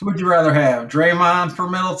 Which would you rather have, Draymond for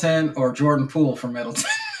Middleton or Jordan Poole for Middleton?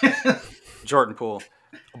 Jordan Poole,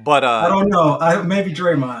 but I don't know. Maybe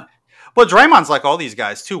Draymond. But Draymond's like all these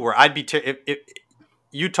guys too, where I'd be if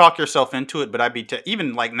you talk yourself into it, but I'd be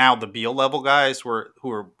even like now the Beal level guys who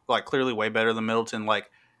are like clearly way better than Middleton.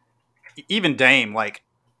 Like even Dame, like.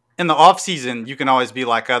 In the offseason, you can always be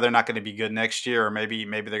like, oh, they're not going to be good next year, or maybe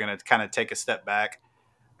they're going to kind of take a step back.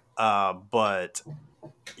 But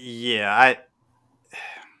yeah,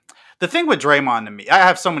 the thing with Draymond to me, I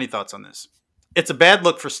have so many thoughts on this. It's a bad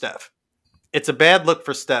look for Steph.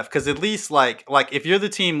 Because at least like if you're the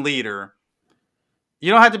team leader,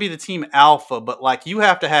 you don't have to be the team alpha, but like you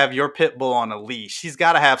have to have your pit bull on a leash. He's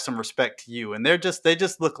got to have some respect to you, and they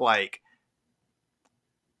just look like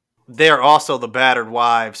they're also the battered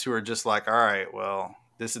wives who are just like, all right, well,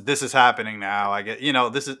 this is happening now. I get,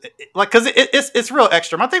 this is like, because it's real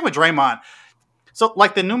extra. My thing with Draymond, so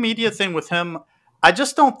like the new media thing with him, I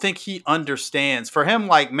just don't think he understands. For him,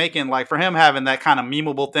 for him having that kind of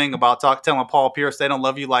memeable thing about telling Paul Pierce they don't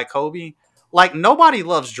love you like Kobe, like nobody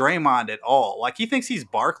loves Draymond at all. Like he thinks he's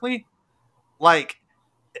Barkley. Like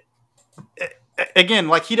again,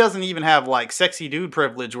 like he doesn't even have like sexy dude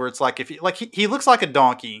privilege where it's like he looks like a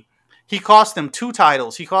donkey. He cost them 2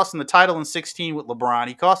 titles. He cost them the title in 2016 with LeBron.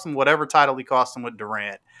 He cost them whatever title he cost them with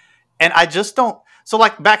Durant. And I just don't. So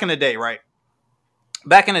like back in the day, right?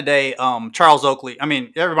 Back in the day, Charles Oakley. I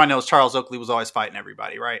mean, everybody knows Charles Oakley was always fighting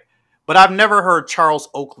everybody, right? But I've never heard Charles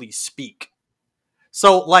Oakley speak.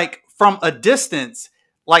 So like from a distance,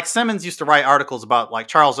 like Simmons used to write articles about like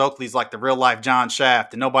Charles Oakley's like the real life John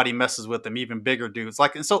Shaft and nobody messes with him, even bigger dudes.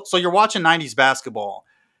 Like, and so you're watching 90s basketball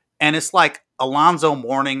and it's like Alonzo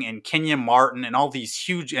Mourning and Kenyon Martin and all these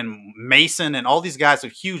huge, and Mason and all these guys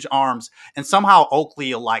with huge arms. And somehow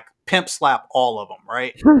Oakley will like pimp slap all of them.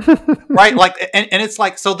 Right. Right. Like, and it's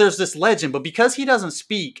like, so there's this legend, but because he doesn't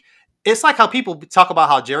speak, it's like how people talk about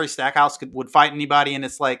how Jerry Stackhouse would fight anybody. And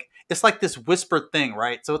it's like this whispered thing.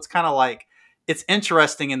 Right. So it's kind of like, it's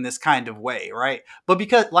interesting in this kind of way. Right. But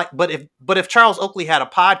if Charles Oakley had a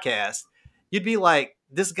podcast, you'd be like,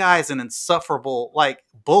 this guy's an insufferable like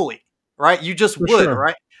bully, right? You just would, sure.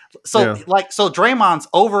 Right? So so Draymond's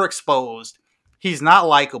overexposed. He's not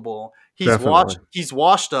likable. He's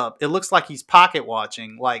washed up. It looks like he's pocket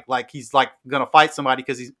watching, like he's like gonna fight somebody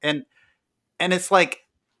because he's and it's like,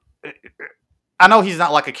 I know he's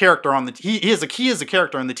not like a character on the he is a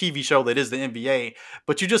character in the TV show that is the NBA,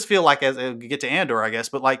 but you just feel like as we get to Andor, I guess,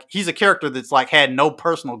 but like he's a character that's like had no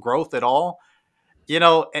personal growth at all.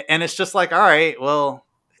 And it's just like, all right, well,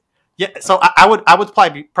 yeah. So I would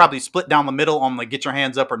probably split down the middle on like get your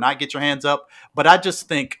hands up or not get your hands up. But I just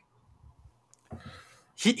think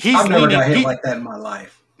I've never got hit like that in my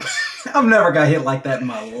life. I've never got hit like that in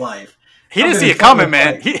my life. He didn't see it coming,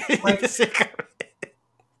 man. He didn't see it coming.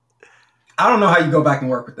 I don't know how you go back and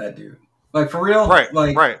work with that dude. Like for real, right?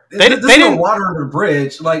 Like right. They didn't water under the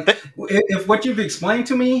bridge. Like if what you've explained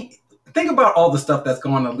to me. Think about all the stuff that's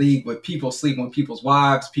going on in the league with people sleeping with people's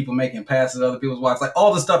wives, people making passes to other people's wives, like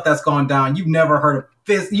all the stuff that's gone down. You've never heard of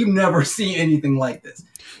this. You've never seen anything like this.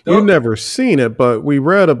 You've never seen it, but we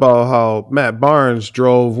read about how Matt Barnes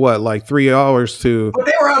drove like 3 hours to. But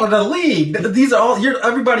they were out of the league. These are all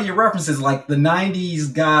everybody you reference is like the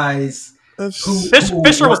 '90s guys.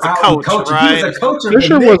 Fisher was the coach, right? He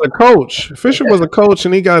was a coach. Fisher was a coach,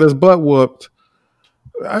 and he got his butt whooped.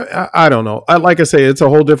 I don't know. Like I say, it's a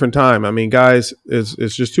whole different time. I mean, guys, it's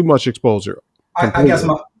just too much exposure. I guess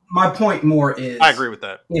my point more is I agree with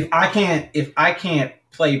that. If I can't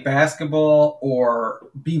play basketball or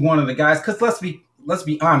be one of the guys, because let's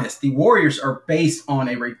be honest, the Warriors are based on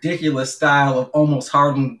a ridiculous style of almost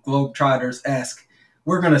Harlem Globetrotters-esque.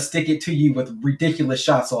 We're gonna stick it to you with ridiculous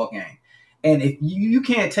shots all game, and if you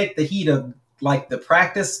can't take the heat of like the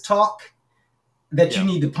practice talk that you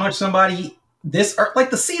need to punch somebody.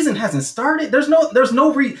 The season hasn't started.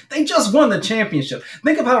 They just won the championship.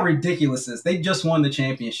 Think of how ridiculous this is. They just won the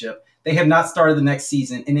championship. They have not started the next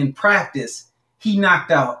season. And in practice, he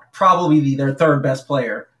knocked out probably their third best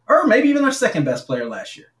player or maybe even their second best player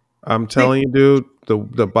last year. I'm telling you, dude,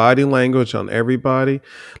 the body language on everybody,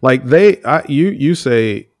 like you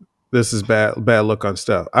say this is bad look on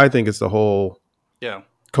Steph. I think it's the whole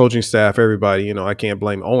coaching staff, everybody, I can't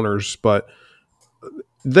blame owners, but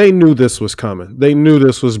they knew this was coming. They knew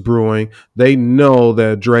this was brewing. They know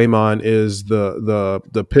that Draymond is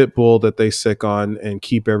the pit bull that they sick on and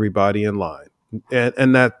keep everybody in line.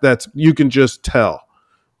 And that's you can just tell.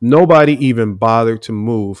 Nobody even bothered to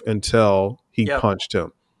move until he punched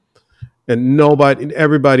him. And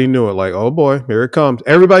everybody knew it. Like, oh boy, here it comes.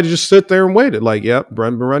 Everybody just sit there and waited. Like, yep,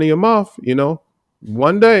 Brent been running him off,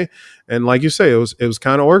 one day. And like you say, it was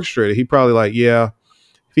kind of orchestrated. He probably like, yeah.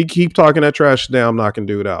 If he keep talking that trash down, I'm knocking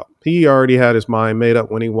dude out. He already had his mind made up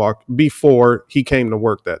when he walked before he came to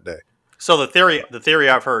work that day. So the theory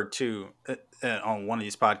I've heard too on one of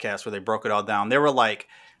these podcasts where they broke it all down, they were like,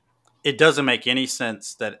 it doesn't make any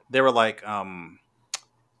sense that they were like, the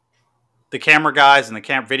camera guys and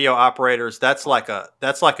the video operators. That's like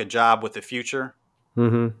a job with the future.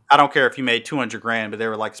 Mm-hmm. I don't care if you made $200,000, but they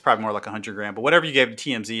were like, it's probably more like $100,000. But whatever you gave to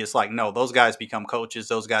TMZ, it's like, no, those guys become coaches.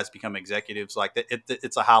 Those guys become executives. Like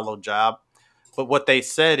it's a hollow job. But what they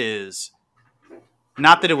said is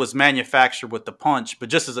not that it was manufactured with the punch, but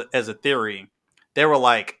just as a theory, they were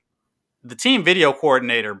like the team video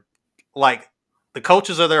coordinator, like the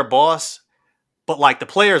coaches are their boss, but like the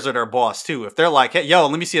players are their boss too. If they're like, hey, yo,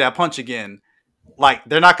 let me see that punch again. Like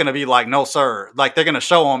they're not going to be like, no, sir. Like they're going to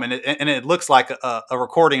show them, and it looks like a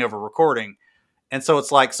recording of a recording. And so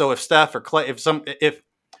it's like, so if Steph or Clay, if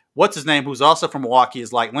what's his name, who's also from Milwaukee,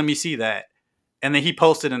 is like, let me see that, and then he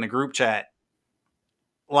posted in the group chat,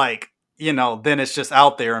 like, you know, then it's just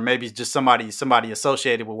out there, and maybe just somebody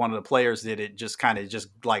associated with one of the players did it, just kind of just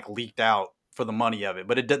like leaked out for the money of it.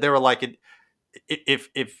 But they were like,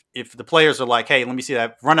 if the players are like, hey, let me see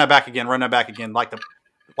that, run that back again, like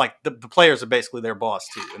the players are basically their boss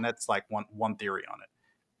too, and that's like one theory on it.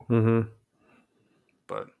 Mm-hmm.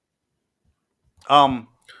 But one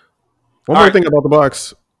more thing about the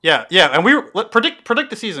Bucks. Yeah, and predict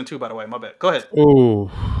the season too. By the way, my bad. Go ahead. Ooh.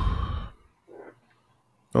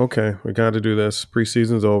 Okay, we got to do this.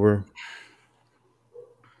 Preseason's over.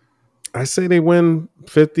 I say they win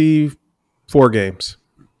 54 games.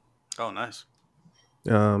 Oh, nice.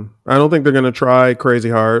 I don't think they're going to try crazy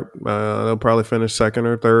hard. They'll probably finish second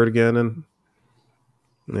or third again,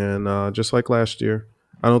 and just like last year,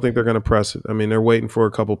 I don't think they're going to press it. I mean, they're waiting for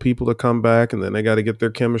a couple people to come back, and then they got to get their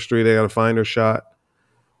chemistry. They got to find their shot.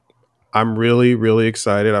 I'm really, really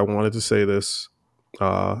excited. I wanted to say this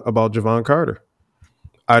about Jevon Carter.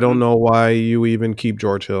 I don't know why you even keep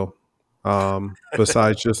George Hill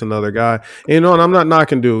besides just another guy. And I'm not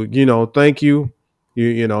knocking dude. Thank you.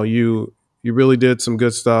 You really did some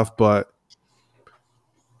good stuff, but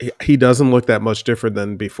he doesn't look that much different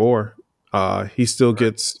than before. He still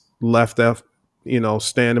gets left out,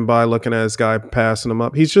 standing by looking at his guy passing him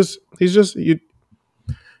up. He's just it's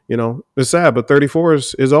sad, but 34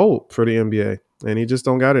 is old for the NBA, and he just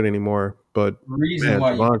don't got it anymore. But the reason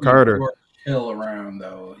why Jevon Carter Hill around,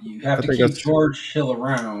 though, you have to keep George Hill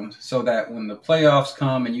around so that when the playoffs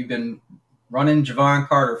come and you've been running Jevon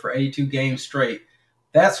Carter for 82 games straight,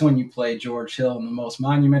 that's when you play George Hill in the most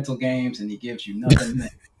monumental games, and he gives you nothing.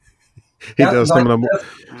 He does some of them.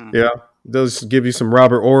 Yeah, does give you some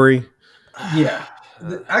Robert Horry. Yeah,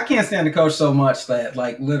 I can't stand the coach so much that,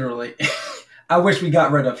 like, literally, I wish we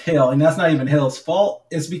got rid of Hill, and that's not even Hill's fault.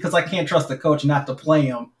 It's because I can't trust the coach not to play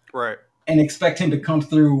him. Right. And expect him to come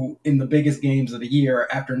through in the biggest games of the year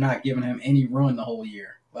after not giving him any run the whole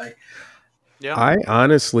year. Like, yeah, I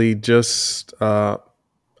honestly just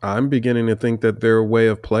I'm beginning to think that their way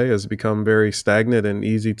of play has become very stagnant and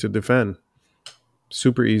easy to defend.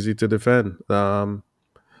 Super easy to defend.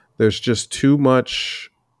 There's just too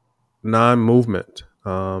much non-movement.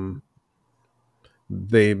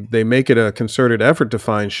 They make it a concerted effort to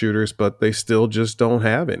find shooters, but they still just don't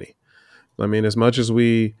have any. I mean, as much as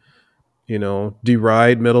we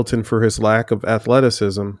deride Middleton for his lack of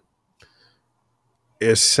athleticism,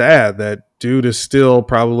 it's sad that dude is still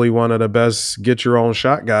probably one of the best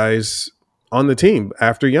get-your-own-shot guys on the team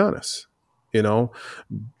after Giannis.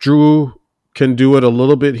 Drew can do it a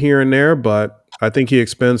little bit here and there, but I think he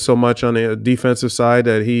expends so much on the defensive side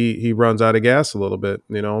that he runs out of gas a little bit,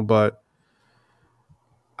 But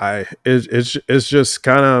it's just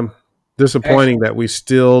kind of disappointing that we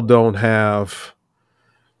still don't have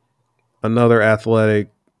another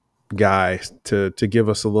athletic guy to give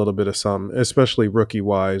us a little bit of something, especially rookie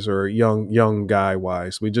wise or young guy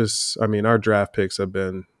wise. Our draft picks have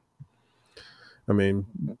been,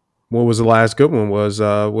 what was the last good one was,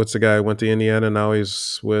 what's the guy who went to Indiana, now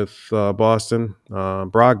he's with Boston,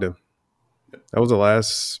 Brogdon. That was the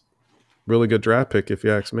last really good draft pick, if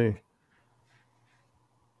you ask me.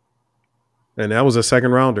 And that was a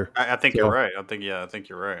second rounder. I think you're right. I think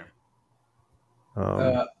you're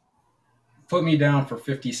right. Put me down for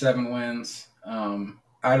 57 wins.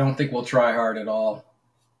 I don't think we'll try hard at all,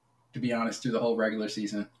 to be honest, through the whole regular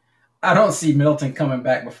season. I don't see Middleton coming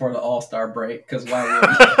back before the All-Star break, because why would he?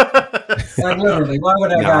 Like, literally, why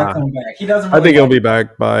would that guy come back? He doesn't. I think he'll be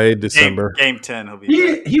back by December. Game 10, he'll be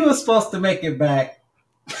back. He was supposed to make it back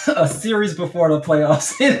a series before the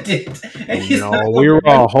playoffs ended. And we were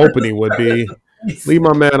all hoping he would be. Leave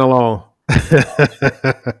my man alone.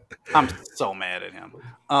 I'm so mad at him.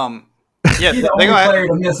 Yeah, he's the only player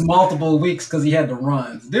to miss multiple weeks because he had the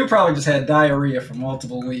runs. Dude probably just had diarrhea for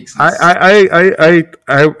multiple weeks. I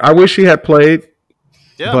wish he had played.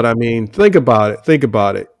 Yeah. But think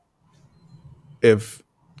about it. If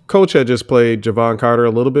Coach had just played Jevon Carter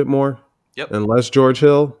a little bit more, and less George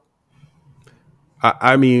Hill,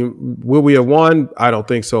 will we have won? I don't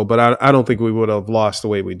think so. But I don't think we would have lost the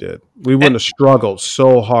way we did. We wouldn't have struggled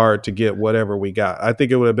so hard to get whatever we got. I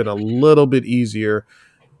think it would have been a little bit easier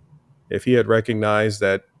if he had recognized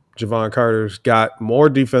that Jevon Carter's got more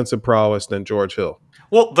defensive prowess than George Hill.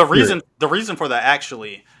 Well, the reason for that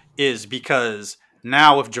actually is because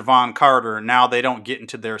Now with Javon Carter, now they don't get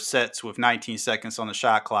into their sets with 19 seconds on the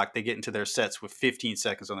shot clock. They get into their sets with 15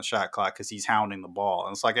 seconds on the shot clock because he's hounding the ball.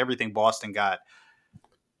 And it's like everything Boston got.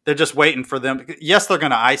 They're just waiting for them. Yes, they're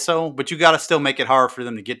going to ISO, but you got to still make it hard for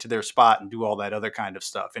them to get to their spot and do all that other kind of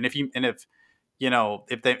stuff. And if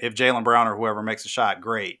Jaylen Brown or whoever makes a shot,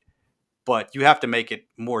 great. But you have to make it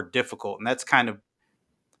more difficult. And that's kind of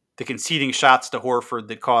the conceding shots to Horford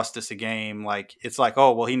that cost us a game. Like, it's like,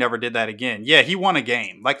 oh, well, he never did that again. Yeah, he won a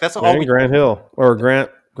game. Like, that's all. Grant Hill or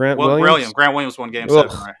Grant Williams. Grant Williams won game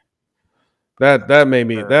 7, right? That made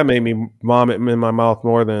me vomit in my mouth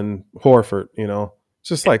more than Horford, you know. It's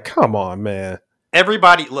just like, come on, man.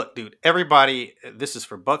 Everybody, this is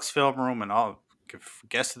for Bucks Film Room and all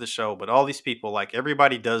guests of the show, but all these people, like,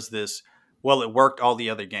 everybody does this. Well, it worked all the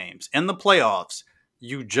other games. In the playoffs,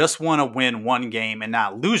 you just want to win one game and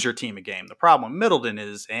not lose your team a game. The problem with Middleton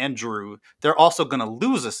and Drew, they're also going to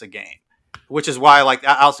lose us a game, which is why, like,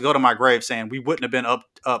 I'll go to my grave saying we wouldn't have been up.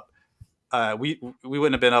 We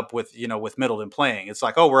wouldn't have been up with Middleton playing. It's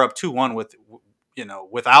like, oh, we're up 2-1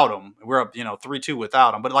 without him. We're up 3-2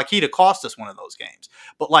 without him. But like, he'd have cost us one of those games.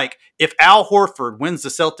 But like, if Al Horford wins the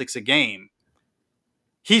Celtics a game,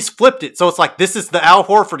 he's flipped it. So it's like, this is the Al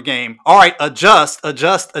Horford game. All right, adjust,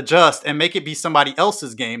 and make it be somebody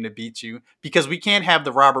else's game to beat you, because we can't have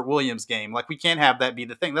the Robert Williams game. Like, we can't have that be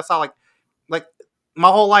the thing. That's how, like my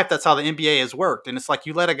whole life, that's how the NBA has worked. And it's like,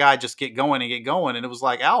 you let a guy just get going. And it was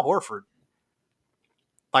like Al Horford.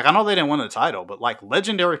 Like, I know they didn't win the title, but like,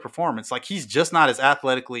 legendary performance. Like, he's just not as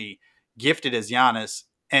athletically gifted as Giannis.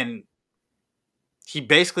 And he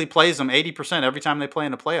basically plays them 80% every time they play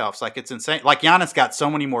in the playoffs. Like, it's insane. Like, Giannis got so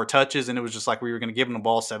many more touches, and it was just like we were going to give him the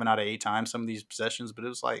ball 7 out of 8 times some of these possessions. But it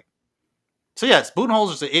was like, so yes,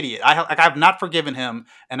 Budenholzer's an idiot. I've not forgiven him,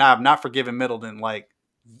 and I have not forgiven Middleton like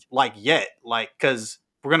yet. Like, because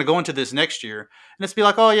we're going to go into this next year, and it's be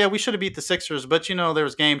like, oh yeah, we should have beat the Sixers, but there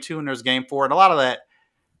was game 2 and there's game 4, and a lot of that,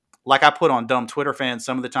 like, I put on dumb Twitter fans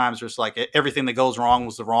some of the times, there's like everything that goes wrong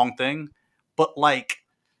was the wrong thing. But like,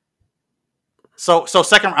 so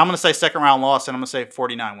second, I'm going to say second round loss, and I'm going to say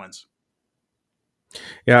 49 wins.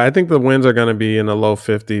 Yeah, I think the wins are going to be in the low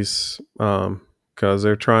 50s because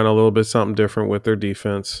they're trying a little bit something different with their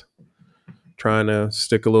defense, trying to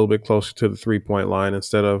stick a little bit closer to the 3-point line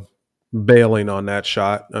instead of bailing on that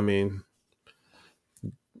shot. I mean,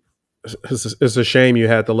 it's a shame you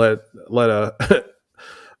had to let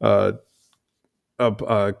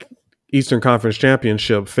a Eastern Conference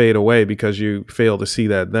championship fade away because you failed to see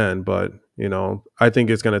that then. But, I think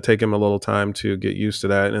it's going to take him a little time to get used to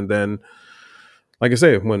that. And then, like I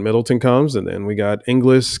say, when Middleton comes, and then we got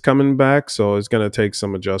Inglis coming back, so it's going to take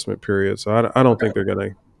some adjustment period. So I don't think they're going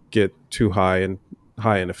to get too high in the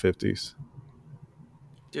 50s.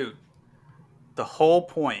 Dude, the whole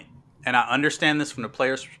point, and I understand this from the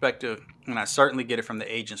player's perspective, and I certainly get it from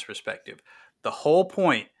the agent's perspective. The whole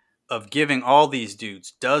point of giving all these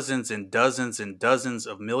dudes dozens and dozens and dozens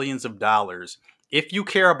of millions of dollars, if you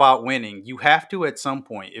care about winning, you have to, at some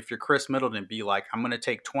point, if you're Chris Middleton, be like, I'm going to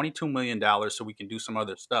take $22 million so we can do some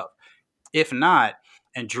other stuff. If not,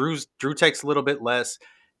 and Drew takes a little bit less,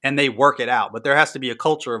 and they work it out. But there has to be a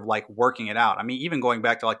culture of like working it out. I mean, even going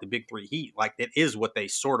back to like the Big Three Heat, like it is what they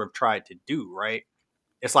sort of tried to do, right?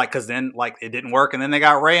 It's like, because then like it didn't work, and then they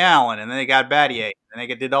got Ray Allen, and then they got Battier, and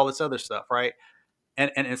they did all this other stuff, right?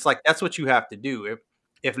 And it's like, that's what you have to do.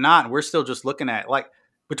 If not, we're still just looking at, like,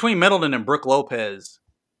 between Middleton and Brook Lopez,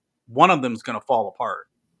 one of them's going to fall apart,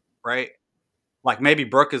 right? Like, maybe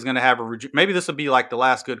Brook is going to have maybe this will be like the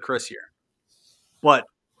last good Chris year. But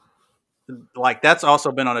like, that's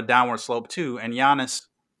also been on a downward slope too. And Giannis,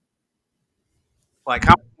 like,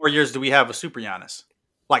 how many more years do we have with Super Giannis?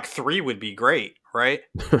 Like 3 would be great, right?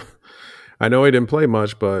 I know he didn't play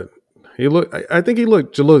much, but I think he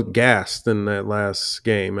looked gassed in that last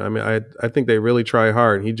game. I mean, I think they really try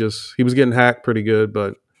hard. He was getting hacked pretty good,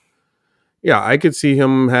 but yeah, I could see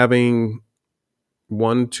him having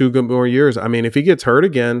 1-2 good more years. I mean, if he gets hurt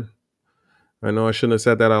again, I know I shouldn't have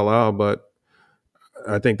said that out loud, but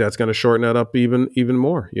I think that's going to shorten that up even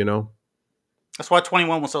more, That's why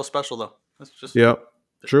 21 was so special, though. That's just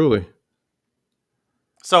truly.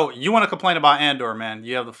 So you want to complain about Andor, man?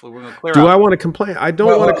 You have the flu. We're going to clear. Do I want to complain? I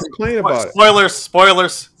don't want to complain about it. Spoilers.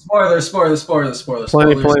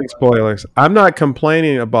 Plenty spoilers. I'm not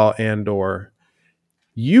complaining about Andor.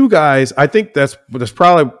 You guys, I think that's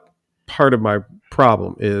probably part of my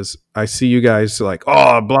problem is I see you guys like,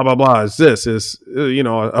 oh, blah, blah, blah. Is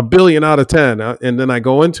a billion out of 10. And then I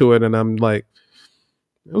go into it and I'm like,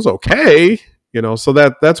 it was okay. So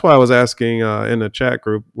that's why I was asking in the chat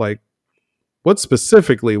group, like, what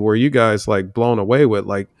specifically were you guys like blown away with?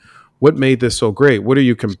 Like, what made this so great? What are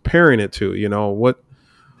you comparing it to?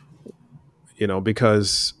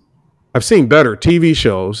 Because I've seen better TV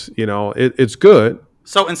shows. It's good.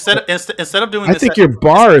 So instead of doing I this, think your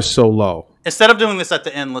bar is so low. instead of doing this at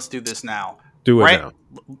the end, let's do this now. Do it Rank, now.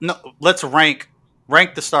 No, let's rank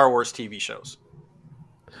the Star Wars TV shows.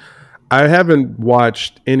 I haven't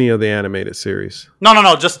watched any of the animated series.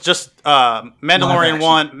 No. Just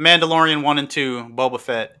Mandalorian 1 and 2, Boba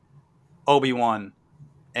Fett, Obi-Wan,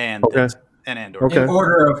 and Andor. Okay. In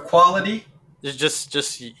order of quality. Just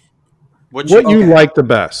what you like the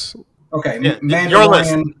best. Okay, Yeah, your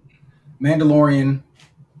list. Mandalorian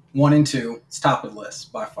 1 and 2 is top of the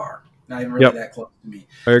list by far. Not even really that close to me.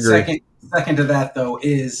 I agree. Second to that though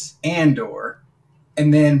is Andor,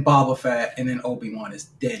 and then Boba Fett, and then Obi-Wan is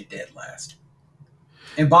dead last.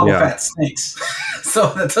 And Boba Fett stinks.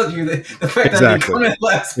 So that tells you the fact that he come in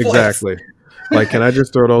last place. Exactly. Like, can I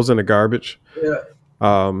just throw those in the garbage? Yeah.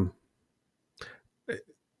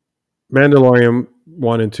 Mandalorian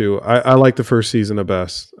 1 and 2. I like the first season the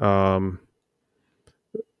best.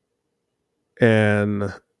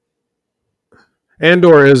 And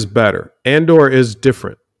Andor is better. Andor is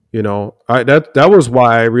different. That was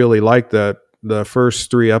why I really liked the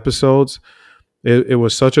first 3 episodes. It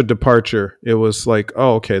was such a departure. It was like,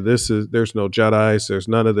 oh, okay, there's no Jedis, there's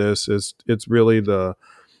none of this. It's really the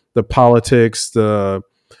politics, the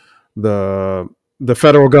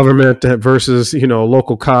federal government versus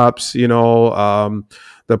local cops.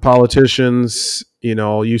 The politicians.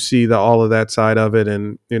 You see all of that side of it,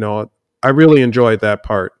 and I really enjoyed that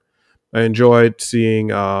part. I enjoyed seeing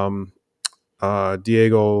Diego,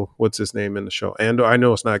 what's his name in the show? Andor. I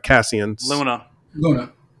know it's not Cassian. Luna.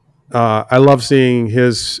 I love seeing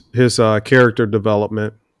his character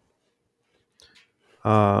development.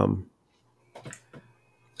 So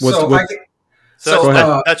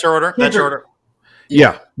that's your order. That's your order.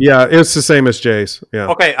 Yeah, it's the same as Jay's. Yeah.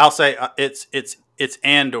 Okay, I'll say it's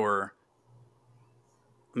Andor,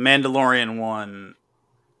 Mandalorian 1,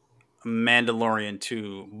 Mandalorian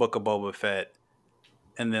 2, Book of Boba Fett,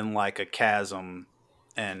 and then like a Chasm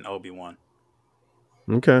and Obi-Wan.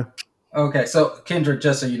 Okay, so Kendrick,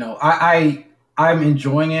 just so you know, I'm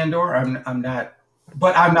enjoying Andor. I'm not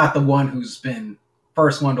the one who's been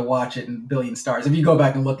first one to watch it in a billion stars. If you go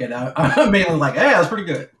back and look at it, I'm mainly like, hey, that's pretty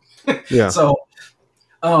good. Yeah. So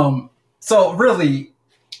really,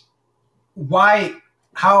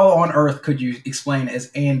 how on earth could you explain as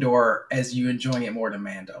Andor as you enjoying it more than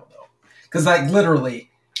Mando though? Because like literally,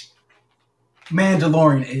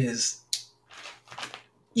 Mandalorian is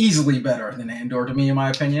easily better than Andor to me, in my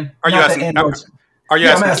opinion. Are you asking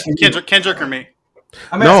Kendrick or me?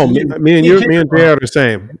 Me and Jay are the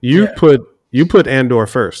same. You put Andor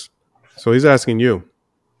first, so he's asking you.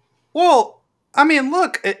 Well, I mean,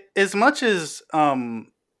 look, as much as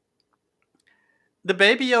the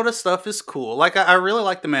Baby Yoda stuff is cool. Like, I really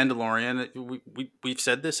like the Mandalorian. We've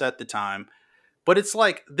said this at the time, but it's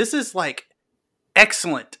like this is like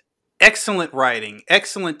excellent writing,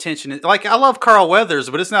 excellent tension. Like, I love Carl Weathers,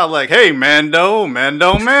 but it's not like, hey, Mando, how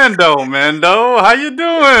you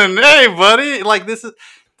doing? Hey, buddy. Like, this is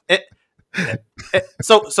it.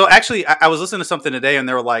 So actually, I was listening to something today, and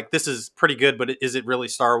they were like, "This is pretty good, but is it really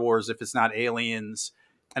Star Wars if it's not Aliens?"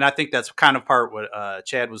 And I think that's kind of part what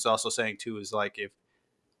Chad was also saying too. Is like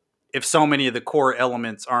if so many of the core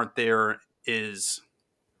elements aren't there, is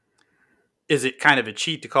it kind of a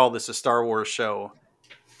cheat to call this a Star Wars show?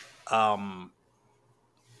 I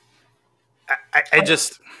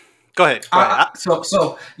just go ahead.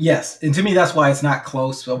 So yes, and to me that's why it's not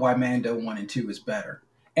close. But why Mando 1 and 2 is better.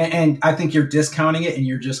 And I think you're discounting it, and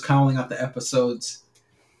you're just calling out the episodes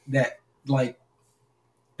that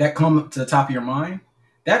come to the top of your mind.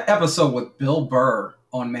 That episode with Bill Burr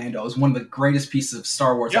on Mando is one of the greatest pieces of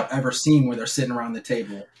Star Wars I've ever seen, where they're sitting around the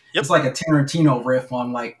table. Yep. It's like a Tarantino riff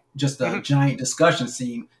on like just a giant discussion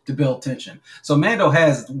scene to build tension. So Mando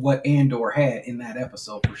has what Andor had in that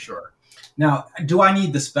episode for sure. Now, do I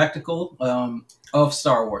need the spectacle of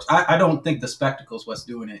Star Wars? I don't think the spectacle is what's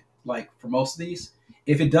doing it. Like for most of these.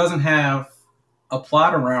 If it doesn't have a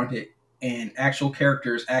plot around it and actual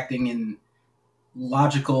characters acting in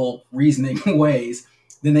logical, reasoning ways,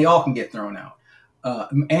 then they all can get thrown out.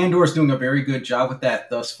 Andor's doing a very good job with that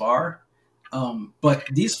thus far. But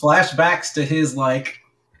these flashbacks to his like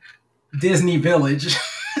Disney village,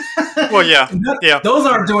 well, yeah, those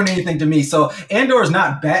aren't doing anything to me. So Andor's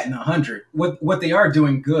not batting 100. What they are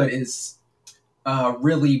doing good is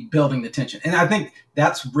really building the tension. And I think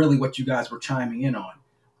that's really what you guys were chiming in on.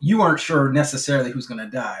 You weren't sure necessarily who's going to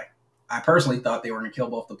die. I personally thought they were going to kill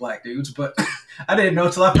both the black dudes, but I didn't know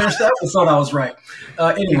until I finished the episode I was right.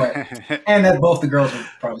 Anyway, and that both the girls would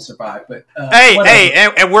probably survive. But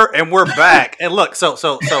and we're back. And look, so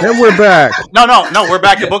and we're back. No, we're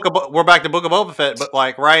back to Book of Boba Fett. But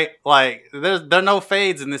like there are no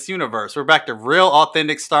fades in this universe. We're back to real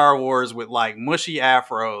authentic Star Wars with like mushy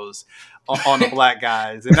afros on the black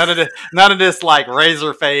guys, and none of this like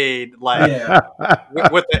razor fade like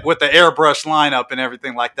with the airbrush lineup and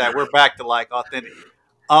everything like that. We're back to like authentic.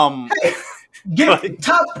 Top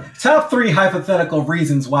 3 hypothetical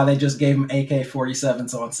reasons why they just gave him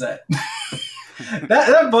AK-47s on set.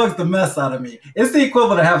 that bugs the mess out of me. It's the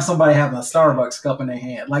equivalent of having somebody having a Starbucks cup in their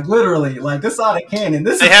hand. Like literally, like this out of canon.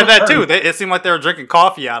 They had that too. It seemed like they were drinking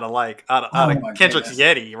coffee out of Kendrick's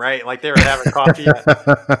Yeti, right? Like they were having coffee.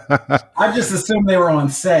 I just assumed they were on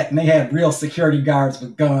set and they had real security guards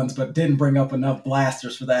with guns, but didn't bring up enough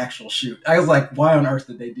blasters for the actual shoot. I was like, why on earth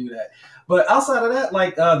did they do that? But outside of that,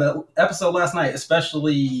 like the episode last night,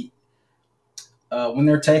 especially when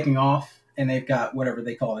they're taking off. And they've got whatever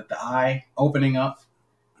they call it, the eye opening up.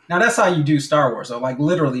 Now that's how you do Star Wars. So like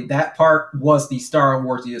literally that part was the Star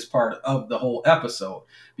Warsiest part of the whole episode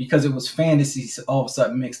because it was fantasy all of a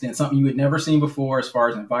sudden mixed in, something you had never seen before as far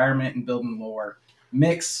as environment and building lore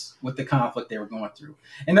mix with the conflict they were going through.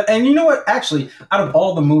 And you know what? Actually, out of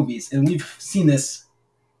all the movies, and we've seen this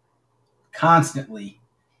constantly,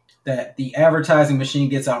 that the advertising machine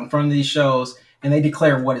gets out in front of these shows and they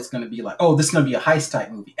declare what it's going to be like. Oh, this is going to be a heist type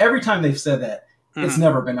movie. Every time they've said that, it's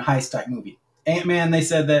never been a heist type movie. Ant-Man, they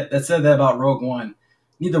said that. That said that about Rogue One.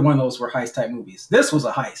 Neither one of those were heist type movies. This was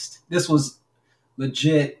a heist. This was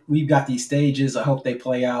legit. We've got these stages. I hope they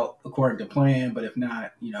play out according to plan. But if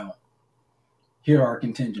not, here are our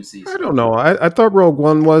contingencies. I don't know. I thought Rogue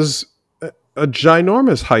One was a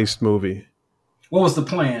ginormous heist movie. What was the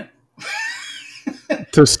plan?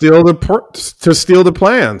 To steal the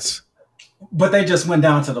plans. But they just went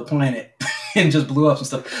down to the planet and just blew up some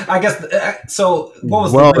stuff. I guess. So what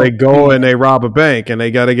was? Well, they go and they rob a bank and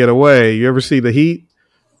they got to get away. You ever see The Heat?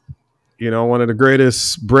 One of the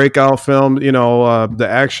greatest breakout films. The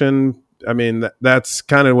action. I mean, that's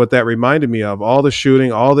kind of what that reminded me of. All the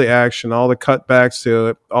shooting, all the action, all the cutbacks to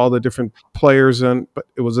it, all the different players, but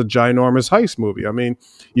it was a ginormous heist movie. I mean,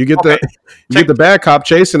 you get the bad cop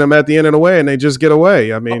chasing them at the end of the way, and they just get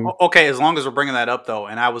away. I mean, okay, as long as we're bringing that up though,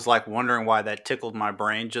 and I was like wondering why that tickled my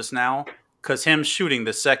brain just now, because him shooting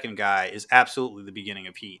the second guy is absolutely the beginning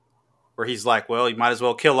of Heat, where he's like, well, you might as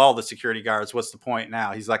well kill all the security guards. What's the point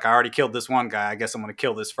now? He's like, I already killed this one guy. I guess I'm going to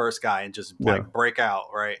kill this first guy and just break out,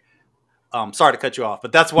 right? Sorry to cut you off,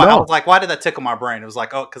 but that's why I was like, why did that tickle my brain? It was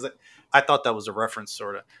like, because I thought that was a reference,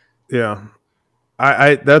 sort of. Yeah,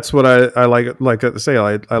 I that's what I like to say.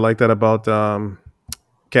 I like that about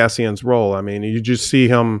Cassian's role. I mean, you just see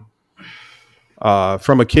him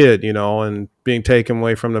from a kid, and being taken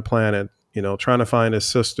away from the planet, trying to find his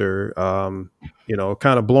sister, kind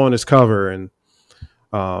of blowing his cover, and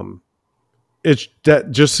it's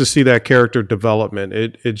that just to see that character development,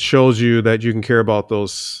 it shows you that you can care about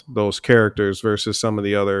those characters versus some of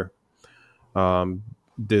the other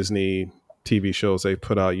Disney TV shows they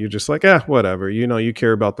put out. You're just like, whatever. You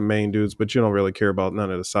care about the main dudes, but you don't really care about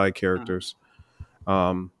none of the side characters.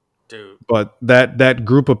 Dude. But that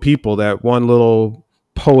group of people, that one little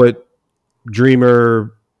poet,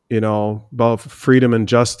 dreamer, about freedom and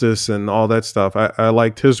justice and all that stuff, I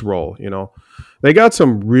liked his role. They got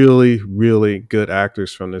some really, really good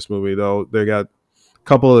actors from this movie, though. They got a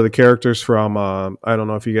couple of the characters from, I don't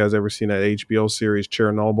know if you guys ever seen that HBO series,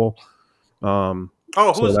 Chernobyl.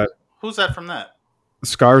 Who's that from that?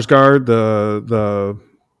 Skarsgård,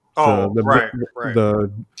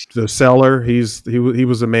 the seller. He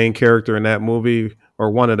was the main character in that movie, or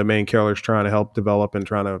one of the main characters trying to help develop and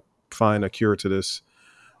trying to find a cure to this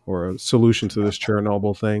or a solution to this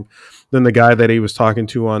Chernobyl thing. Then the guy that he was talking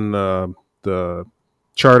to on the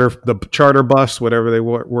charter bus, whatever they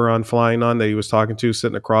were on flying on, that he was talking to,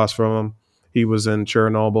 sitting across from him, he was in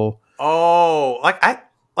Chernobyl. Oh,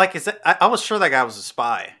 is that? I was sure that guy was a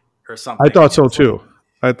spy or something. I thought so too.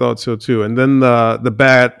 And then the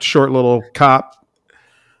bad short little cop,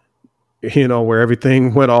 where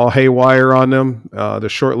everything went all haywire on them. The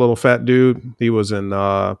short little fat dude, he was in.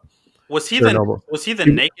 Was he the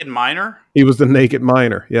naked miner? He was the naked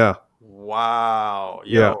miner. Yeah. Wow.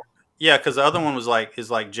 Yeah. Yeah, because the other one is like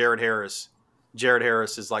Jared Harris. Jared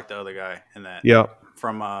Harris is like the other guy in that. Yeah.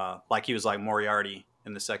 From he was like Moriarty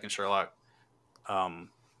in the second Sherlock. So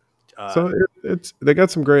they got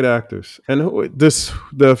some great actors, and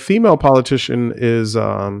the female politician is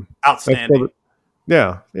outstanding.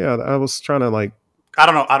 Yeah. I was trying to like. I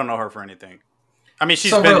don't know her for anything. I mean,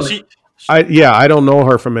 I don't know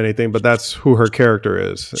her from anything, but that's who her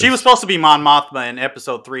character is. She was supposed to be Mon Mothma in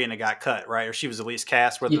episode 3, and it got cut, right? Or she was at least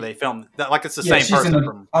cast. Whether they filmed that, like it's the same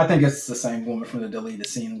person. I think it's the same woman from the deleted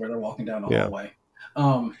scene where they're walking down the hallway.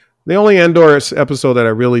 The only Endor episode that I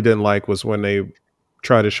really didn't like was when they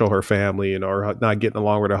try to show her family, or not getting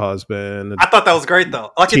along with her husband. I thought that was great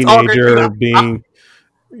though. Like teenager it's all great being,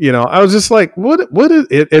 I was just like, what is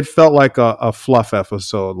it? It felt like a fluff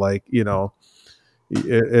episode, like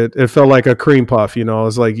it felt like a cream puff.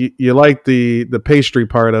 It's like you like the pastry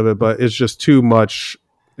part of it, but it's just too much.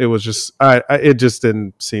 It was just it just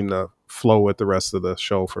didn't seem to flow with the rest of the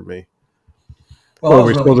show for me. Well,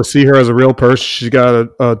 we're supposed to see her as a real person. She's got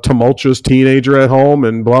a tumultuous teenager at home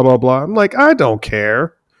and blah, blah, blah. I'm like, I don't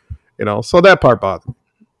care. So that part bothered me.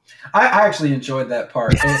 I actually enjoyed that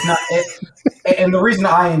part. And it's not, and the reason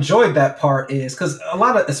I enjoyed that part is because a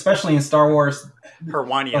lot of, especially in Star Wars, her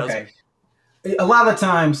whiny husband. A lot of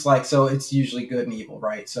times, so it's usually good and evil,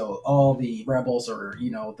 right? So all the rebels are,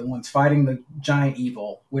 the ones fighting the giant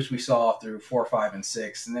evil, which we saw through 4, 5, and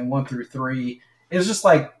 6, and then 1 through 3. It was just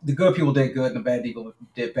like the good people did good and the bad people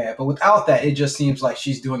did bad. But without that, it just seems like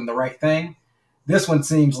she's doing the right thing. This one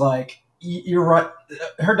seems like you're right.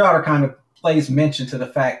 Her daughter kind of plays mention to the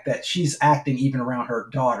fact that she's acting even around her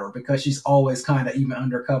daughter because she's always kind of even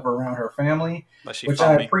undercover around her family, which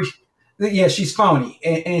I appreciate. Yeah, she's phony,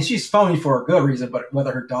 and she's phony for a good reason. But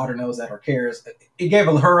whether her daughter knows that or cares, it gave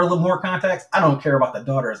her a little more context. I don't care about the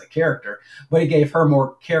daughter as a character, but it gave her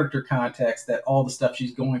more character context that all the stuff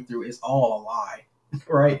she's going through is all a lie,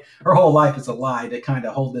 right? Her whole life is a lie to kind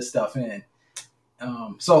of hold this stuff in.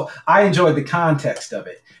 So I enjoyed the context of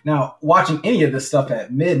it. Now, watching any of this stuff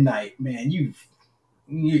at midnight, man, you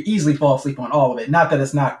easily fall asleep on all of it. Not that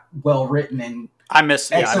it's not well written and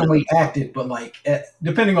excellently acted, but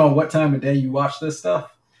depending on what time of day you watch this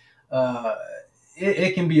stuff,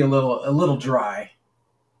 it can be a little dry.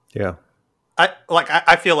 Yeah.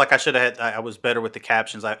 I feel like I should have I was better with the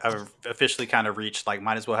captions. I've officially kind of reached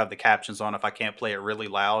might as well have the captions on if I can't play it really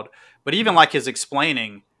loud. But even his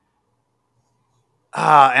explaining,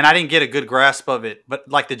 and I didn't get a good grasp of it, but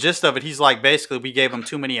the gist of it, he's basically we gave him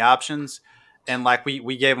too many options. And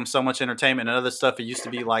we gave them so much entertainment and other stuff. It used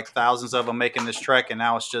to be thousands of them making this trek, and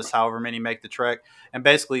now it's just however many make the trek. And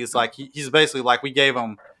basically, it's he's basically we gave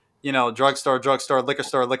them, drugstore, liquor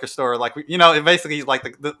store. It basically he's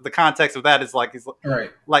the context of that is he's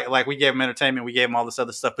right. We gave him entertainment, we gave him all this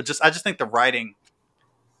other stuff. But I just think the writing,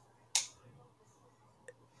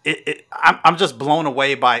 I'm just blown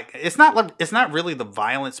away by it's not really the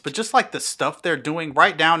violence, but just the stuff they're doing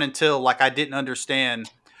right down until I didn't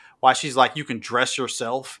understand why she's you can dress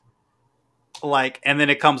yourself, and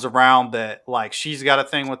then it comes around that she's got a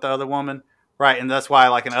thing with the other woman, right? And that's why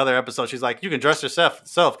in other episodes she's you can dress yourself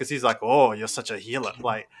because he's oh, you're such a healer,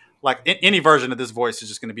 any version of this voice is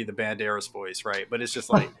just going to be the Banderas voice, right? But it's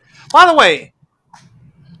just by the way,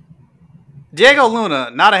 Diego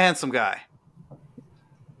Luna, not a handsome guy.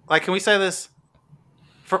 Can we say this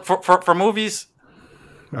for movies?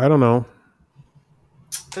 I don't know.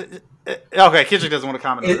 Okay, Kendrick doesn't want to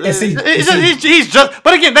comment. He's just,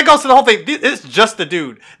 but again, that goes to the whole thing. It's just the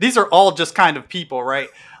dude. These are all just kind of people, right?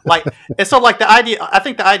 And so the idea, I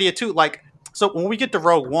think the idea too, so when we get to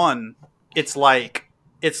Rogue One, it's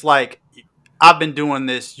I've been doing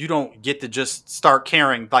this. You don't get to just start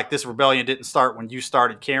caring. This rebellion didn't start when you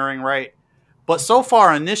started caring, right? But so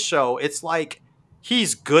far in this show, it's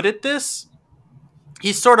he's good at this.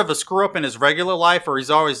 He's sort of a screw up in his regular life, or he's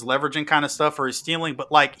always leveraging kind of stuff, or he's stealing. But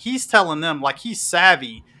he's telling them, he's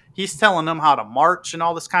savvy. He's telling them how to march and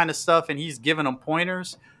all this kind of stuff, and he's giving them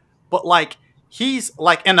pointers. But he's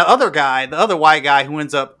and the other guy, the other white guy who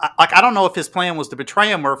ends up, I don't know if his plan was to betray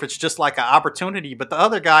him or if it's just an opportunity. But the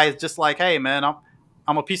other guy is just hey man,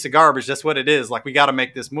 I'm a piece of garbage. That's what it is. We got to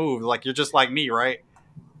make this move. You're just like me, right?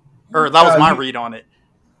 Or that was my read on it.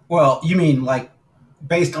 Well, you mean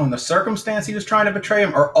based on the circumstance he was trying to betray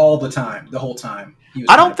him, or all the time, the whole time?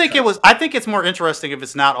 I don't think it was. I think it's more interesting if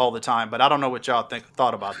it's not all the time, but I don't know what y'all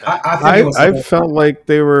thought about that. I felt like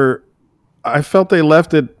they were. I felt they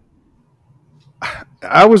left it.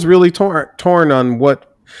 I was really torn on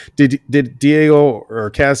what did Diego or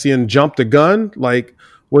Cassian jump the gun?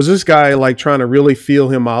 Was this guy trying to really feel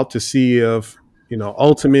him out to see if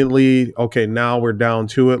ultimately, okay, now we're down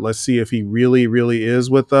to it. Let's see if he really, really is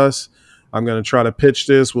with us. I'm going to try to pitch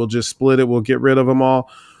this. We'll just split it. We'll get rid of them all.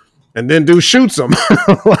 And then dude shoots him.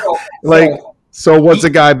 So was the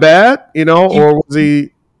guy bad, or was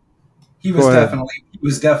he? He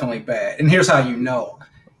was definitely bad. And here's how you know.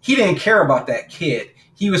 He didn't care about that kid.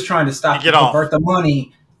 He was trying to stop to convert the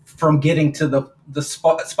money from getting to the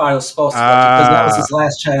spot he was supposed to go to, because that was his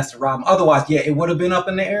last chance to rob him. Otherwise, yeah, it would have been up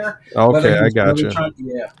in the air. Okay, I got you.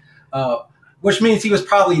 Which means he was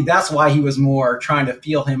probably, that's why he was more trying to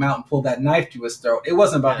feel him out and pull that knife to his throat. It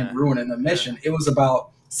wasn't about him ruining the mission. It was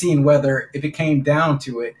about seeing whether, if it came down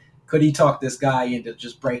to it, could he talk this guy into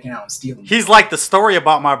just breaking out and stealing? He's like, the story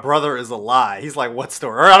about my brother is a lie. He's like, what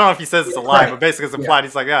story? Or I don't know if he says it's a lie, but basically it's implied.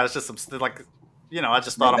 He's like, yeah, it's just some, like, I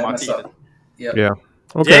just thought on my teeth. Yeah.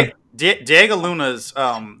 Okay. Diego Luna's,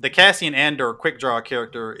 the Cassian Andor quick draw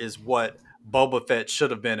character is what Boba Fett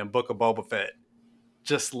should have been in Book of Boba Fett.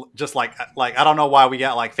 Just like I don't know why we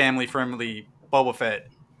got like family friendly Boba Fett,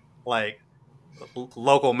 like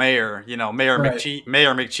local mayor, Mayor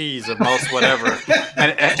McCheese of most whatever,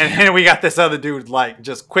 and here we got this other dude like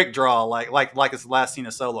just quick draw, like it's the last scene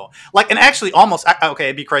of Solo, and actually almost okay.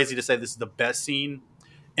 It'd be crazy to say this is the best scene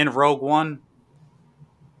in Rogue One,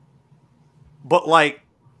 but like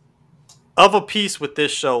of a piece with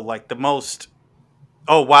this show, like the most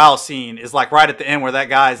wow scene is like right at the end where that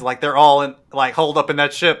guy's like they're all in like holed up in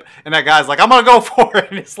that ship and that guy's like I'm gonna go for it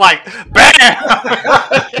and it's like bam. He's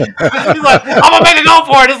like I'm gonna make it go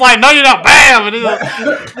for it. It's like no you're not, bam,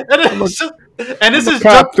 and this is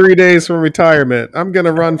top 3 days from retirement. I'm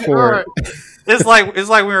gonna run for it. It's like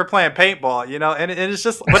we were playing paintball, and it's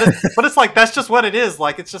just but it's like that's just what it is.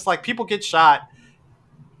 Like it's just like people get shot.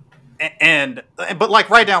 But like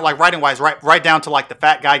right down, like writing wise, right down to like the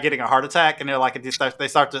fat guy getting a heart attack, and they're like they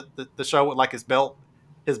start the show with like his belt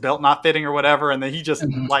not fitting or whatever, and then he just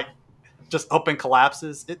like just up and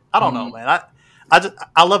collapses. I don't know, man.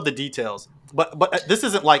 I love the details, but this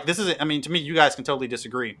isn't. I mean, to me, you guys can totally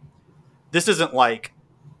disagree. This isn't like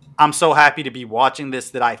I'm so happy to be watching this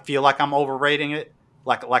that I feel like I'm overrating it,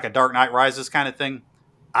 like a Dark Knight Rises kind of thing.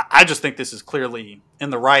 I just think this is clearly in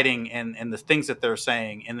the writing and the things that they're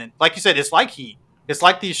saying. And then, like you said, it's like Heat. It's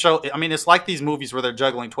like these it's like these movies where they're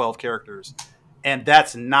juggling 12 characters. And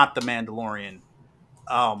that's not The Mandalorian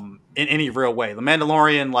in any real way. The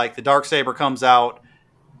Mandalorian, like the Darksaber comes out,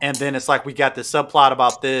 and then it's like we got this subplot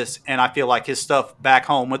about this, and I feel like his stuff back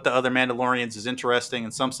home with the other Mandalorians is interesting,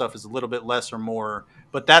 and some stuff is a little bit less or more.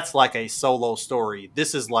 But that's like a solo story.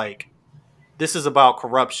 This is about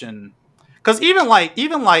corruption. Because even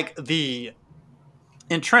like the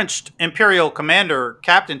entrenched Imperial commander,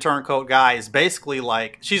 Captain Turncoat guy is basically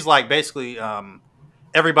like, she's like basically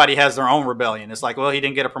everybody has their own rebellion. It's like, well, he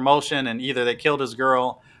didn't get a promotion, and either they killed his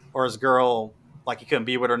girl or his girl, like he couldn't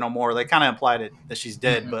be with her no more. They kind of implied that she's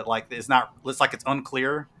dead, but like it's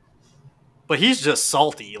unclear. But he's just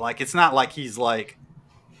salty. Like it's not like he's like,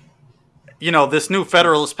 this new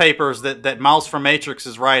Federalist Papers that Mouse from Matrix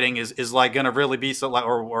is writing is like going to really be so like,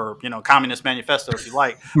 or Communist Manifesto if you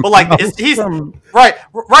like, but like he's right.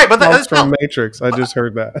 But that's from Matrix. I just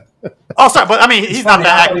heard that. Oh, sorry, but I mean he's not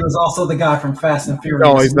that actor. He was also the guy from Fast and Furious.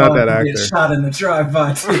 No, he's not that actor. Shot in the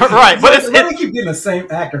drive-by. Right, but they keep getting the same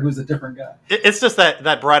actor who's a different guy. It's just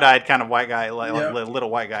that bright-eyed kind of white guy, like little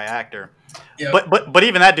white guy actor. Yep. But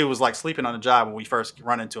even that dude was like sleeping on the job when we first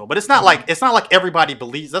run into him. But it's not like everybody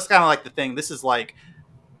believes. That's kind of like the thing. This is like,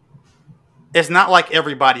 it's not like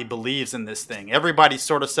everybody believes in this thing. Everybody's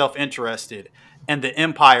sort of self-interested, and the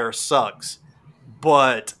Empire sucks.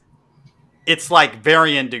 But it's like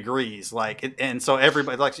varying degrees. And so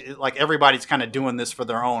everybody like everybody's kind of doing this for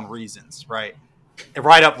their own reasons, right?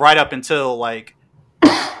 Right up until like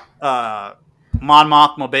Mon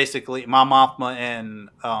Mothma and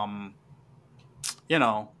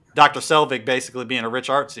Dr. Selvig basically being a rich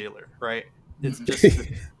art dealer, right? It's just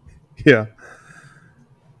yeah.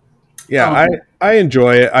 I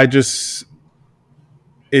enjoy it.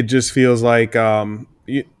 It just feels like one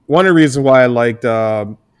of the reasons why I liked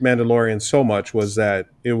Mandalorian so much was that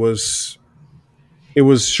it was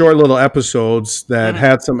short little episodes that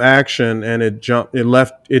had some action, and it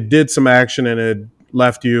did some action, and it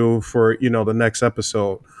left you for the next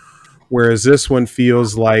episode. Whereas this one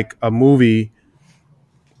feels like a movie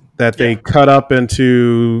that they cut up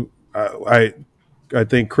into, I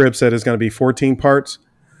think Crib said it's going to be 14 parts.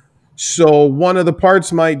 So one of the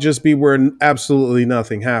parts might just be where absolutely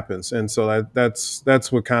nothing happens. And so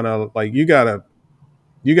that's what kind of like, you gotta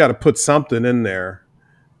put something in there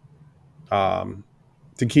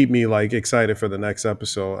to keep me like excited for the next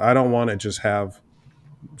episode. I don't want to just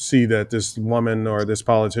see that this woman or this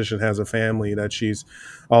politician has a family that she's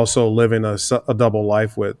also living a double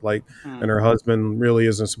life with, like, and her husband really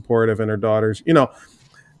isn't supportive, and her daughters,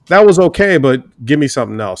 that was okay, but give me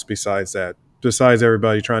something else besides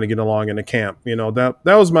everybody trying to get along in a camp. That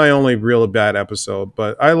was my only really bad episode,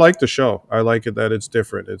 but I like the show. I like it that it's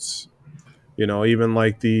different. It's, even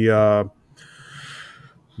like the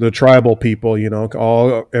the tribal people,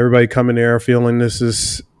 everybody coming there feeling this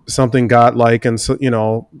is something godlike, and so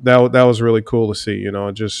that was really cool to see.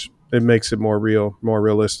 It makes it more real, more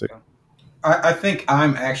realistic. I think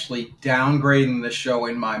I'm actually downgrading the show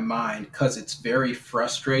in my mind because it's very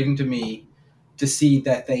frustrating to me to see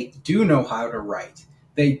that they do know how to write.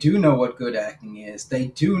 They do know what good acting is. They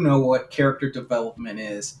do know what character development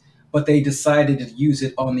is, but they decided to use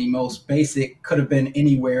it on the most basic, could have been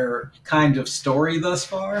anywhere kind of story thus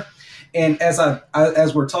far. And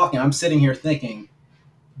as we're talking, I'm sitting here thinking,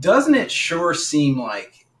 doesn't it sure seem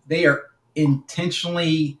like they are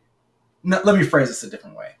intentionally? No, let me phrase this a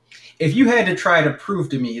different way. If you had to try to prove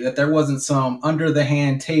to me that there wasn't some under the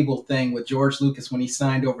hand table thing with George Lucas when he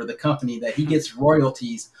signed over the company that he gets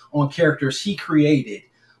royalties on characters he created,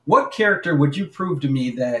 what character would you prove to me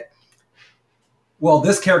that, well,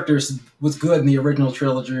 this character was good in the original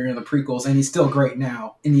trilogy and the prequels, and he's still great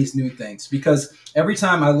now in these new things? Because every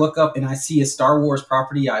time I look up and I see a Star Wars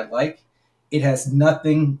property I like, it has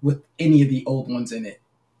nothing with any of the old ones in it.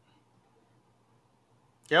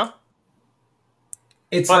 Yeah.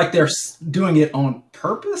 It's like they're doing it on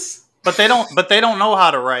purpose. But they don't know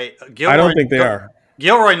how to write. I don't think they are.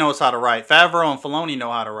 Gilroy knows how to write. Favreau and Filoni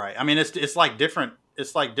know how to write. I mean, it's like different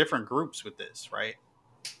groups with this, right?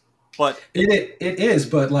 But it is,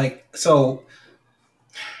 but so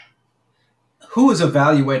who is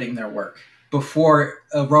evaluating their work before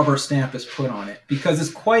a rubber stamp is put on it? Because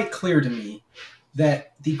it's quite clear to me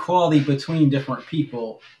that the quality between different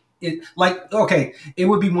people, it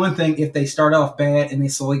would be one thing if they start off bad and they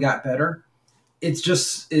slowly got better. It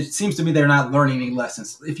seems to me they're not learning any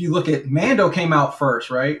lessons. If you look at Mando came out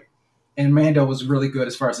first, right? And Mando was really good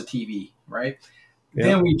as far as the TV, right? Yeah.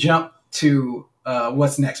 Then we jump to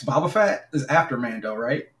what's next? Boba Fett is after Mando,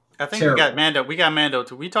 right? I think we got Mando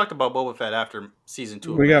too. We talked about Boba Fett after season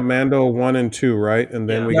 2. We got Mando 1 and 2, right? And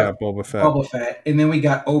then we got Boba Fett. And then we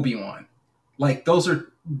got Obi-Wan. Those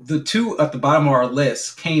are the two at the bottom of our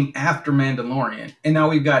list came after Mandalorian, and now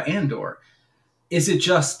we've got Andor. Is it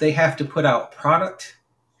just they have to put out product,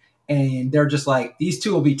 and they're just like, these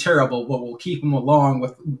two will be terrible, but we'll keep them along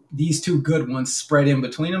with these two good ones spread in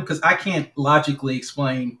between them? Because I can't logically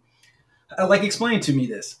explain. Explain to me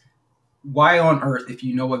this. Why on earth, if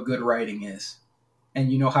you know what good writing is,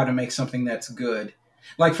 and you know how to make something that's good,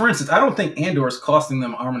 for instance, I don't think Andor is costing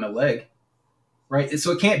them arm and a leg, right?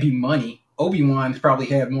 So it can't be money. Obi-Wan probably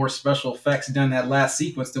had more special effects done that last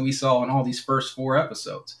sequence than we saw in all these first 4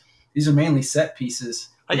 episodes. These are mainly set pieces.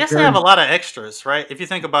 I guess they have a lot of extras, right? If you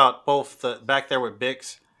think about both the back there with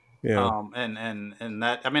Bix, and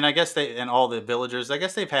that, I mean, I guess and all the villagers, I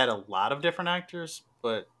guess they've had a lot of different actors,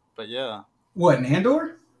 but yeah. What, in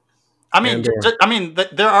Andor? I mean,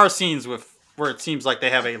 there are scenes where it seems like they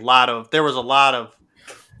have there was a lot of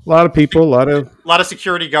people, a lot of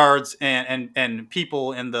security guards and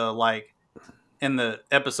people in the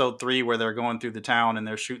episode 3 where they're going through the town and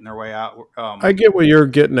they're shooting their way out. I get what you're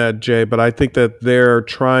getting at, Jay, but I think that they're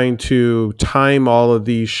trying to time all of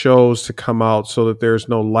these shows to come out so that there's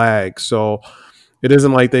no lag. So it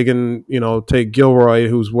isn't like they can, take Gilroy,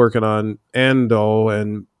 who's working on Ando,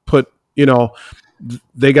 and put,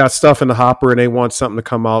 they got stuff in the hopper and they want something to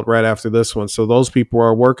come out right after this one. So those people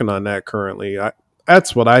are working on that currently.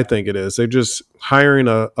 That's what I think it is. They're just hiring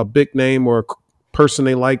a big name or a person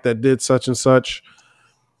they like that did such and such.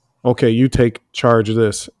 Okay, you take charge of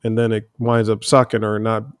this, and then it winds up sucking or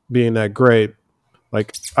not being that great.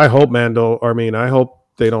 I hope I hope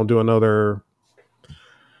they don't do another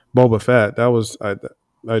Boba Fett. That was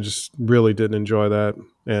I just really didn't enjoy that.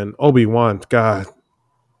 And Obi-Wan, God,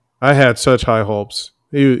 I had such high hopes.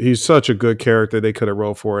 He's such a good character they could have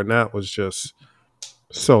wrote for, and that was just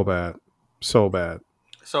so bad, so bad.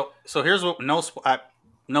 So here's what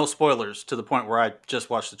no spoilers to the point where I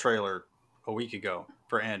just watched the trailer a week ago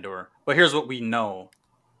for Andor. But here's what we know.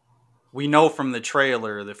 We know from the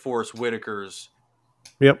trailer that Forrest Whitaker's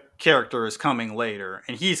character is coming later,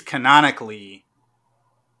 and he's canonically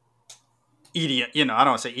Idi. I don't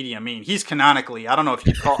want to say Idi Amin. He's canonically. I don't know if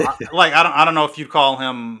you'd call I don't know if you'd call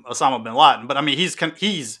him Osama bin Laden, but I mean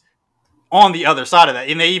he's on the other side of that,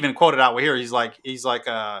 and they even quoted out here. He's like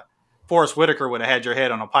Forrest Whitaker would have had your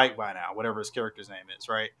head on a pike by now, whatever his character's name is,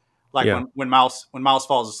 right? When Mouse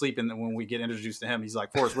falls asleep, and when we get introduced to him, he's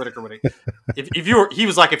like Forrest Whitaker would have. if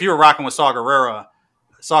you were rocking with Saw Gerrera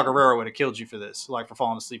would have killed you for this, for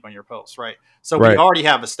falling asleep on your post, right? So we already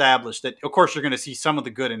have established that. Of course, you're going to see some of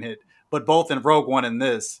the good in it, but both in Rogue One and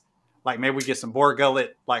this, maybe we get some Borg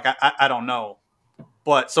Gullet, I don't know,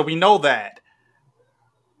 but so we know that.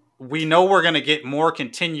 We know we're going to get more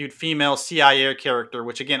continued female CIA character,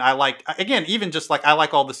 which again, I liked. Again, even just I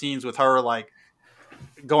like all the scenes with her,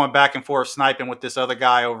 going back and forth sniping with this other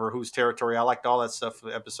guy over whose territory. I liked all that stuff for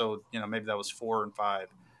the episode. Maybe that was 4 and 5.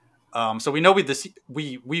 So we know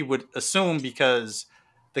we would assume, because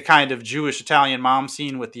the kind of Jewish Italian mom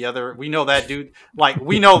scene with the other, we know that dude, like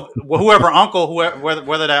we know whether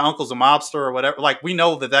that uncle's a mobster or whatever, like we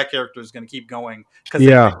know that character is going to keep going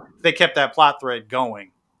because they kept that plot thread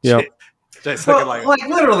going. Yeah. Like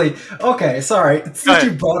literally. Okay, sorry. Since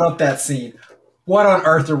you brought up that scene, what on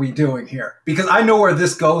earth are we doing here? Because I know where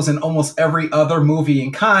this goes in almost every other movie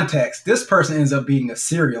in context. This person ends up being a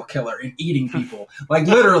serial killer and eating people. Like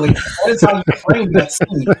literally, that is how you frame that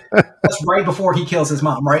scene. That's right before he kills his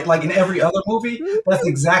mom, right? Like in every other movie, that's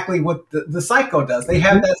exactly what the Psycho does. They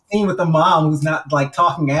have that scene with the mom who's not like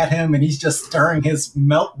talking at him, and he's just stirring his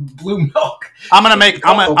blue milk. I'm gonna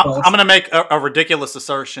make a ridiculous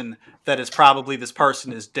assertion that is probably this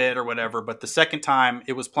person is dead or whatever. But the second time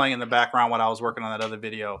it was playing in the background when I was working on that other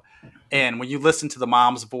video, and when you listen to the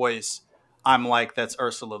mom's voice, I'm like, that's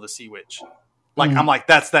Ursula the Sea Witch. Like I'm like,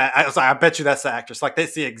 that's that. I was like, I bet you that's the actress. Like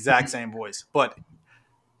it's the exact same voice. But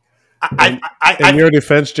in your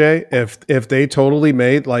defense, Jay, if they totally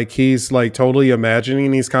made like he's like totally imagining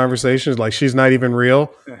these conversations, like she's not even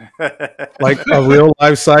real, like a real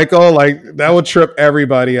life Psycho, like that would trip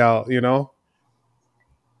everybody out,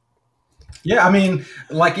 Yeah, I mean,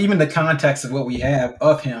 like even the context of what we have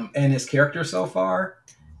of him and his character so far,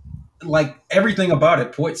 like everything about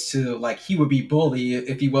it points to like he would be bully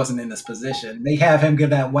if he wasn't in this position. They have him give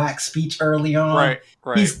that wax speech early on. Right.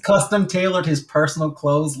 He's custom tailored his personal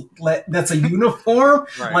clothes. That's a uniform,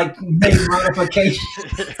 like made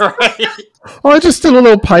modifications. Right. Oh, I just did a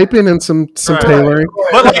little piping and some tailoring.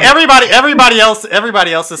 But like everybody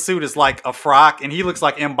else's suit is like a frock, and he looks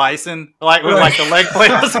like M. Bison, like with like the leg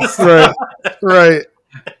players. Right.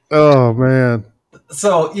 Oh man.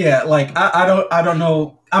 So yeah, like I don't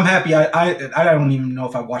know. I'm happy. I don't even know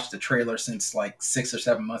if I watched the trailer since like 6 or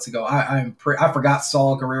 7 months ago. I forgot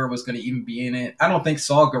Saul Guerrero was going to even be in it. I don't think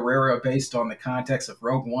Saul Guerrero, based on the context of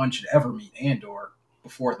Rogue One, should ever meet Andor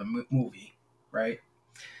before the movie, right?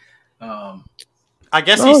 I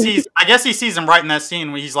guess he sees him right in that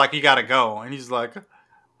scene where he's like, "You got to go," and he's like,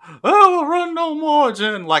 "Oh, run no more,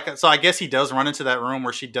 Jen." Like, so I guess he does run into that room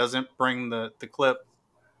where she doesn't bring the clip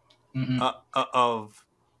of.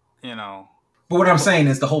 But what I'm saying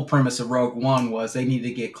is the whole premise of Rogue One was they needed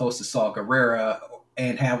to get close to Saul Guerrero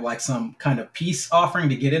and have like some kind of peace offering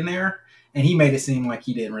to get in there. And he made it seem like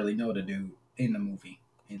he didn't really know to do in the movie,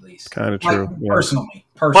 at least. Kind of true. Yeah. Personally.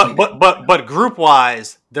 But group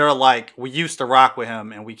wise, they're like, we used to rock with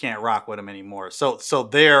him and we can't rock with him anymore. So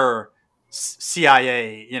their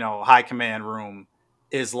CIA, high command room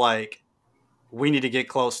is like, we need to get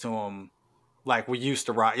close to him. Like we used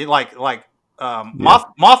to rock.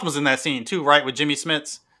 Moth was in that scene too, right, with Jimmy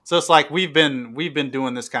Smits. So it's like we've been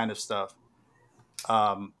doing this kind of stuff.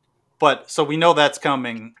 But so we know that's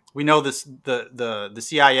coming. We know this the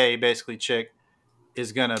CIA basically chick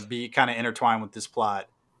is gonna be kind of intertwined with this plot.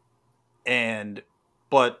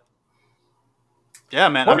 But yeah,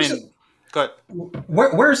 man. Good.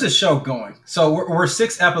 Where's this show going? So we're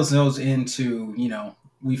 6 episodes into,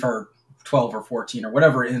 we've heard 12 or 14 or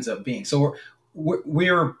whatever it ends up being. So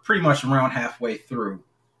we're pretty much around halfway through.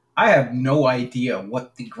 I have no idea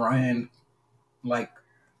what the grand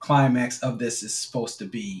climax of this is supposed to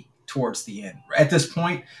be towards the end. At this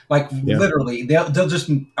point, literally, they'll just,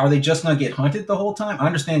 are they just gonna get hunted the whole time? I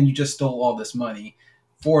understand you just stole all this money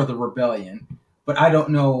for the rebellion, but I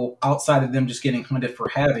don't know, outside of them just getting hunted for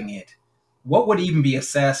having it, what would even be a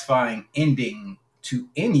satisfying ending to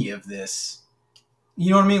any of this?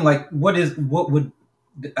 You know what I mean? Like,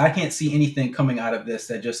 I can't see anything coming out of this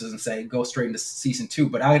that just doesn't say go straight into season 2,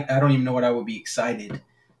 but I don't even know what I would be excited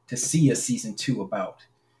to see a season 2 about.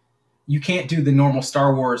 You can't do the normal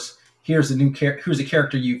Star Wars, here's a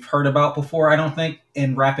character you've heard about before, I don't think,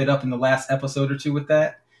 and wrap it up in the last episode or 2 with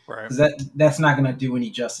that. Right. Because that's not going to do any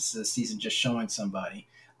justice to the season, just showing somebody.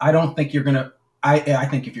 I don't think you're going to, I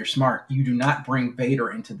think if you're smart, you do not bring Vader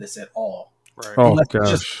into this at all. Right. Oh, unless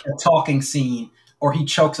gosh. it's just a talking scene, or he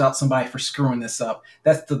chokes out somebody for screwing this up.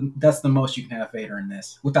 That's the most you can have Vader in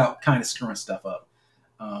this without kind of screwing stuff up.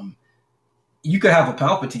 You could have a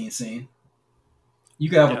Palpatine scene. A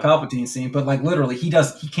Palpatine scene, but like literally, he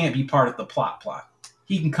can't be part of the plot.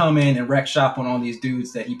 He can come in and wreck shop on all these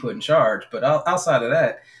dudes that he put in charge. But outside of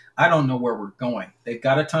that, I don't know where we're going. They've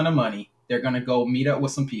got a ton of money. They're gonna go meet up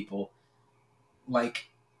with some people.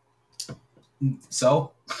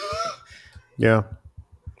 So. Yeah,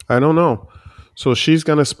 I don't know. So she's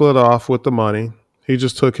going to split off with the money. He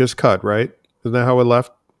just took his cut, right? Isn't that how it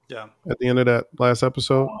left? Yeah. At the end of that last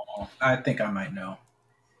episode? Oh, I think I might know.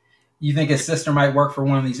 You think his sister might work for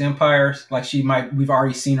one of these empires? Like she might. We've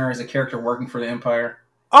already seen her as a character working for the Empire.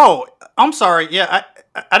 Oh, I'm sorry. Yeah,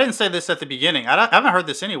 I didn't say this at the beginning. I haven't heard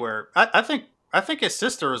this anywhere. I think his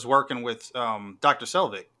sister is working with Dr.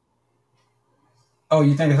 Selvig. Oh,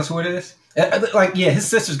 you think that's what it is? Like, yeah, his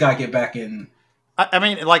sister's got to get back in. I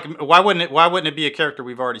mean, like, why wouldn't it be a character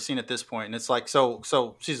we've already seen at this point? And it's like,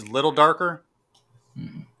 so she's a little darker,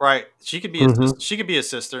 right? She could be she could be a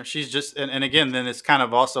sister. She's just, and again, then it's kind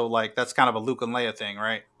of also like that's kind of a Luke and Leia thing,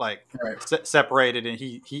 right? Like separated, and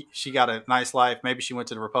she got a nice life. Maybe she went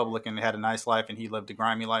to the Republic and had a nice life, and he lived a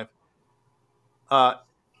grimy life.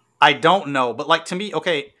 I don't know, but like to me,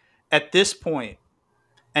 okay, at this point,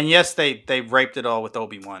 and yes, they raped it all with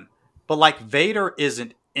Obi-Wan, but like Vader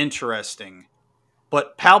isn't interesting.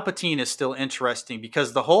 But Palpatine is still interesting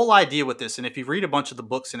because the whole idea with this, and if you read a bunch of the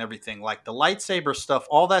books and everything, like the lightsaber stuff,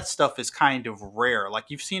 all that stuff is kind of rare. Like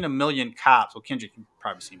you've seen a million cops. Well, Kendrick, you've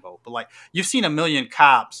probably seen both, but like you've seen a million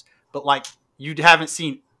cops, but like you haven't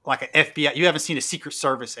seen like an FBI, you haven't seen a Secret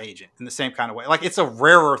Service agent in the same kind of way. Like it's a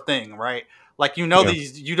rarer thing, right? Like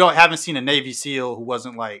haven't seen a Navy SEAL who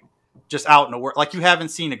wasn't like just out in the world. Like you haven't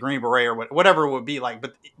seen a Green Beret or whatever it would be like.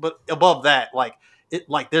 But above that, like. It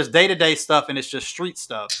like there's day-to-day stuff and it's just street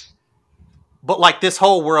stuff. But like this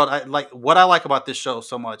whole world, what I like about this show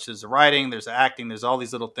so much is the writing, there's the acting, there's all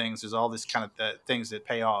these little things, there's all this kind of things that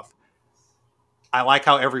pay off. I like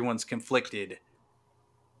how everyone's conflicted.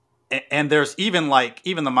 And there's even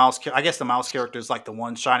the mouse, I guess the mouse character is like the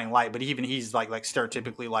one shining light, but even he's like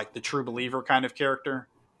stereotypically like the true believer kind of character.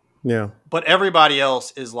 Yeah. But everybody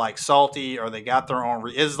else is like salty, or they got their own.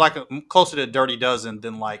 It's like closer to a Dirty Dozen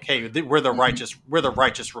than like, hey, we're the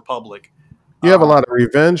righteous republic. You have a lot of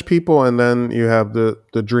revenge people, and then you have the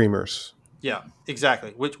dreamers. Yeah,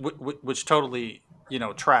 exactly. Which totally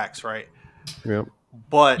tracks, right? Yeah.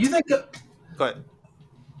 But you think? Go ahead.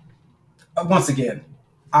 Once again,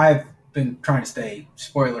 I've been trying to stay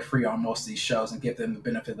spoiler free on most of these shows and give them the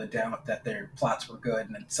benefit of the doubt that their plots were good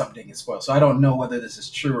and then something didn't get spoiled. So I don't know whether this is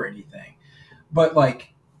true or anything. But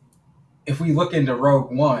like, if we look into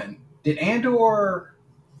Rogue One, did Andor?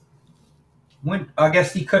 I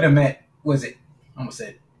guess he could have met. Was it? I almost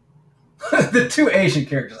said the two Asian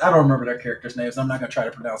characters. I don't remember their characters' names. I'm not going to try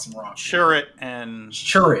to pronounce them wrong. Chirrut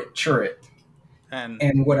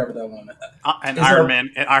and whatever that one. And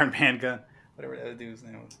Iron Man gun. Whatever that dude's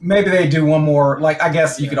name was. Maybe they do one more. Like, I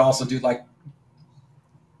guess you could also do like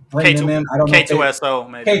bring them in. I don't know.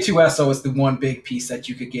 K2SO maybe. K2SO is the one big piece that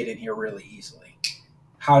you could get in here really easily.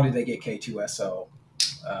 How did they get K2SO?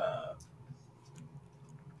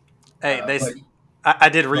 I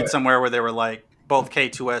did read somewhere where they were like both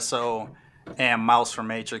K2SO and Mouse from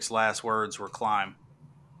Matrix last words were climb.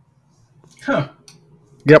 Huh.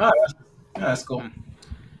 Yep. Oh, that's cool.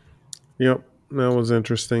 Yep. That was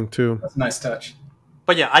interesting too. That's a nice touch.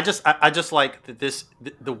 But yeah, I just like that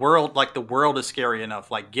the world, like the world is scary enough.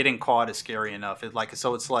 Like getting caught is scary enough.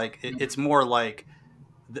 It's more like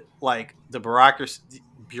the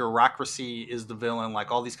bureaucracy is the villain. Like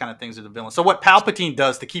all these kind of things are the villain. So what Palpatine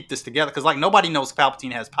does to keep this together, because like nobody knows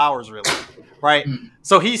Palpatine has powers really, right?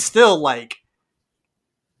 So he's still like,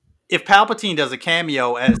 if Palpatine does a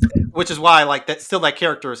cameo which is why like that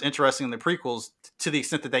character is interesting in the prequels to the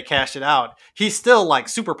extent that they cash it out. He's still like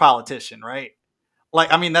super politician, right?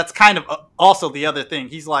 Like, I mean, that's kind of also the other thing.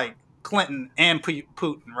 He's like Clinton and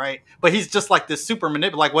Putin, right? But he's just like this super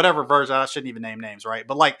like whatever version. I shouldn't even name names, right?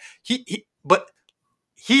 But like but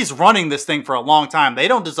he's running this thing for a long time. They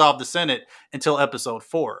don't dissolve the Senate until episode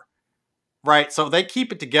 4. Right. So they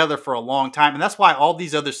keep it together for a long time. And that's why all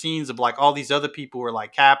these other scenes of like all these other people who are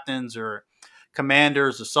like captains or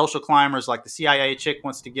commanders or social climbers, like the CIA chick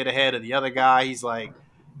wants to get ahead of the other guy. He's like,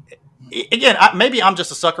 again, maybe I'm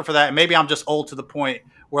just a sucker for that. And maybe I'm just old to the point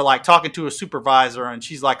where like talking to a supervisor and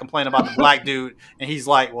she's like complaining about the black dude. And he's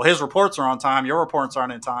like, well, his reports are on time. Your reports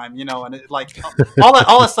aren't in time, and it, like all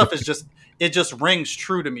that stuff is it just rings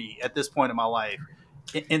true to me at this point in my life.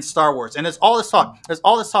 In Star Wars, and there's all this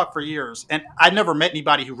talk for years, and I never met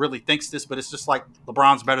anybody who really thinks this, but it's just like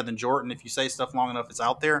LeBron's better than Jordan. If you say stuff long enough, it's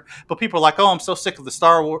out there. But people are like, oh, I'm so sick of the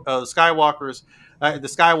Skywalkers. The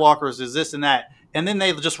Skywalkers is this and that, and then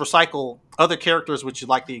they just recycle other characters, which are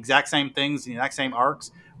like the exact same things, the exact same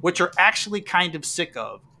arcs, which are actually kind of sick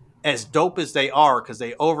of, as dope as they are, because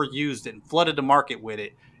they overused it and flooded the market with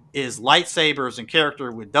it. Is lightsabers and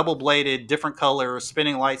character with double bladed, different colors,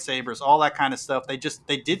 spinning lightsabers, all that kind of stuff. They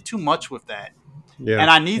did too much with that. Yeah,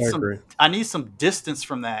 and I need some distance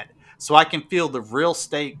from that so I can feel the real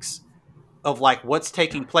stakes of like what's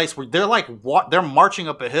taking place, where they're like they're marching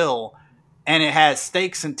up a hill and it has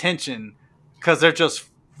stakes and tension because they're just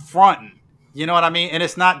fronting. You know what I mean? And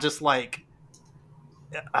it's not just like,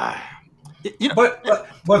 you know. But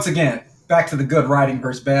once again, back to the good writing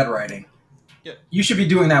versus bad writing. Yeah. You should be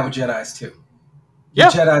doing that with Jedis too. The Yeah.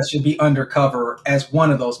 Jedi should be undercover as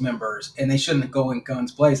one of those members, and they shouldn't go in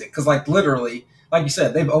guns blazing. Because, like, literally, like you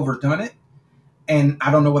said, they've overdone it, and I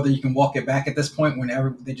don't know whether you can walk it back at this point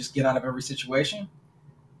whenever they just get out of every situation.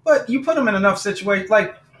 But you put them in enough situations,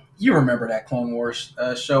 like, you remember that Clone Wars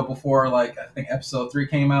show before, like, I think Episode 3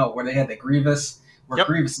 came out, where they had the Grievous, where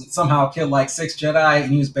Grievous somehow killed, like, 6 Jedi,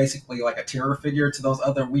 and he was basically, like, a terror figure to those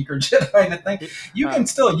other weaker Jedi in the thing. You can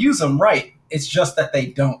still use them right. It's just that they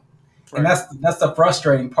don't. And that's the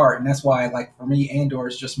frustrating part, and that's why, like, for me, Andor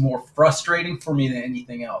is just more frustrating for me than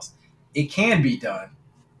anything else. It can be done.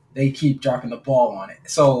 They keep dropping the ball on it.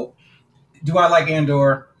 So, do I like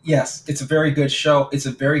Andor? Yes, it's a very good show. It's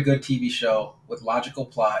a very good TV show with logical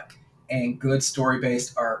plot and good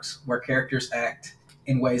story-based arcs where characters act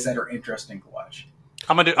in ways that are interesting to watch.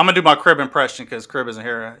 I'm gonna do my Crib impression because Crib isn't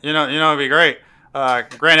here. You know, it'd be great.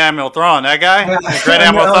 Grand Admiral Thrawn, that guy. Grand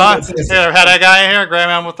Admiral Thrawn. Yeah, had that guy in here,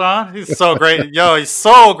 Grand Admiral Thrawn. He's so great. Yo, he's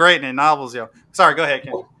so great in the novels. Yo, sorry, go ahead,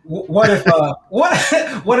 Ken. What if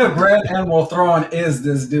Grand Admiral Thrawn is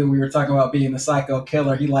this dude we were talking about being a psycho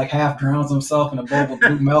killer? He like half drowns himself in a bowl of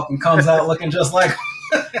blue milk and comes out looking just like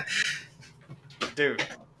dude.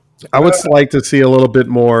 I would like to see a little bit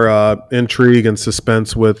more intrigue and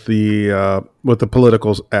suspense with the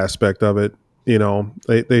political aspect of it. You know,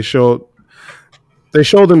 they showed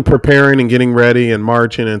them preparing and getting ready and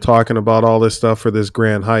marching and talking about all this stuff for this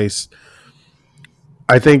grand heist.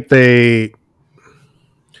 I think you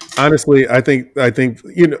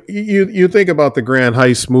know, you think about the grand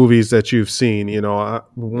heist movies that you've seen. You know,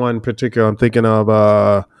 one particular I'm thinking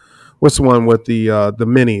of. What's the one with the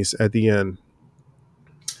minis at the end?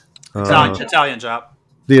 Italian Job.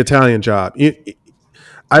 The Italian Job.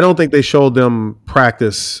 I don't think they showed them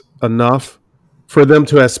practice enough for them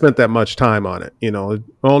to have spent that much time on it. You know,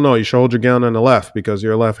 oh no, you should hold your gun on the left because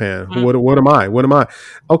you're a left hand. What am I? What am I?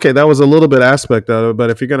 Okay, that was a little bit aspect of it, but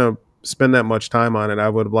if you're going to spend that much time on it, I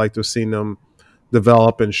would have liked to have seen them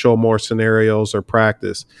develop and show more scenarios or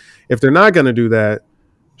practice. If they're not going to do that,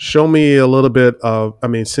 show me a little bit of, I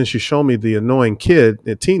mean, since you show me the annoying kid,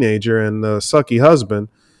 the teenager, and the sucky husband,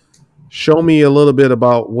 show me a little bit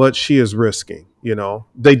about what she is risking. You know,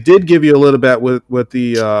 they did give you a little bit with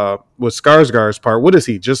Skarsgård's part. What is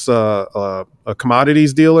he? Just a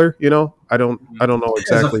commodities dealer? You know, I don't know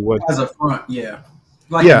exactly as a front, yeah.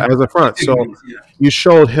 Like as a front. So you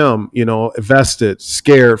showed him, you know, vested,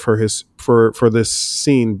 scared for this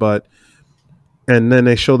scene, and then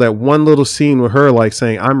they show that one little scene with her like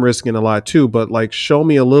saying, I'm risking a lot too, but like show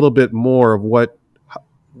me a little bit more of what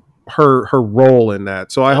her role in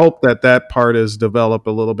that. So I hope that part is developed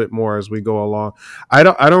a little bit more as we go along. I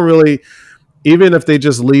don't really, even if they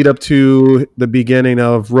just lead up to the beginning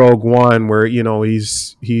of Rogue One where, you know,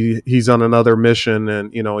 he's on another mission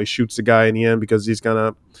and, you know, he shoots the guy in the end because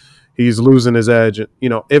he's losing his edge. You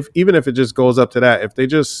know, even if it just goes up to that, if they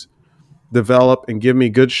just develop and give me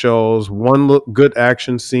good shows, one good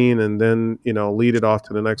action scene, and then, you know, lead it off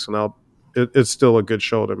to the next one, it's still a good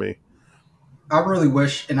show to me. I really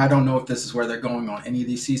wish, and I don't know if this is where they're going on any of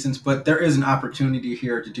these seasons, but there is an opportunity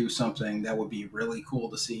here to do something that would be really cool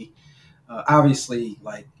to see. Obviously,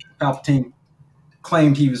 like, Palpatine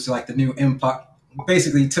claimed he was like the new Empire,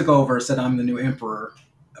 basically took over and said, I'm the new Emperor,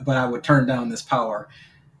 but I would turn down this power.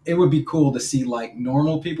 It would be cool to see, like,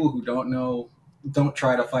 normal people who don't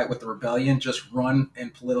try to fight with the rebellion, just run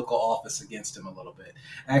in political office against him a little bit.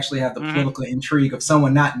 Actually have the political intrigue of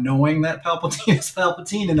someone not knowing that Palpatine is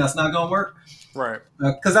Palpatine, and that's not going to work. Right.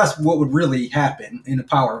 Because that's what would really happen in a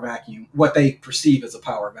power vacuum, what they perceive as a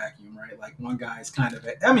power vacuum, right? Like one guy is kind of,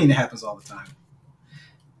 I mean, it happens all the time.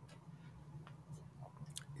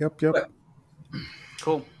 Yep. But,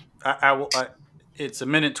 cool. It's a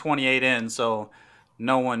minute 28 in, so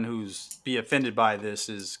no one who's be offended by this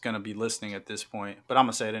is going to be listening at this point. But I'm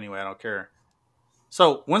going to say it anyway. I don't care.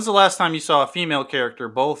 So when's the last time you saw a female character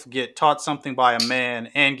both get taught something by a man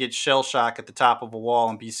and get shell shock at the top of a wall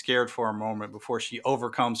and be scared for a moment before she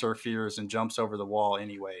overcomes her fears and jumps over the wall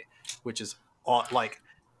anyway, which is like,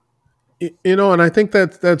 you know, and I think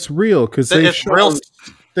that's real because they've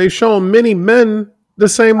shown many men the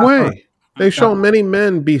same way. They've shown many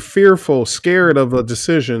men be fearful, scared of a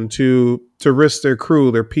decision to risk their crew,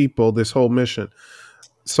 their people, this whole mission.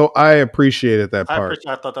 So I appreciated that part.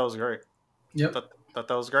 I thought that was great. Yep. Thought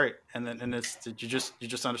that was great, and you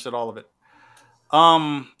just understood all of it.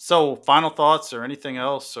 So final thoughts or anything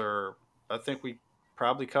else, or I think we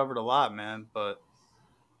probably covered a lot, man. But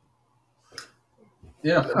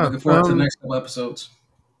yeah, looking forward to the next couple episodes.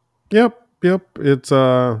 Yep. Yep. It's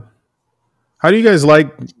how do you guys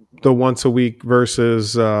like the once a week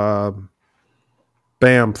versus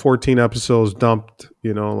bam, 14 episodes dumped,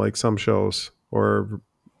 like some shows, or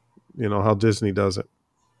how Disney does it?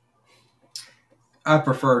 I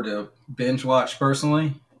prefer to binge watch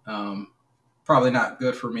personally. Probably not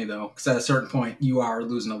good for me though, because at a certain point you are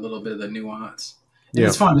losing a little bit of the nuance. And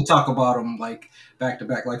it's fun to talk about them like back to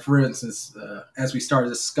back. Like for instance, as we started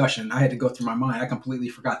this discussion, I had to go through my mind. I completely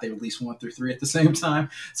forgot they released 1 through 3 at the same time.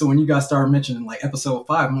 So when you guys started mentioning like episode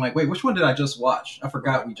 5, I'm like, wait, which one did I just watch? I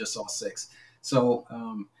forgot we just saw 6. So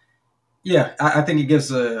I think it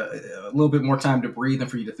gives a little bit more time to breathe and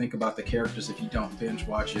for you to think about the characters if you don't binge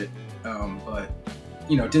watch it. But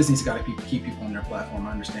Disney's got to keep people on their platform.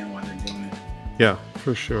 I understand why they're doing it. Yeah,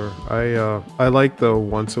 for sure. I like the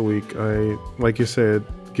once a week. Like you said,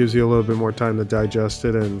 it gives you a little bit more time to digest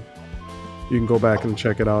it, and you can go back and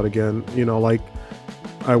check it out again. Like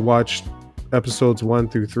I watched episodes 1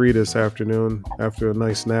 through 3 this afternoon after a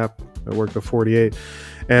nice nap. I worked at 48,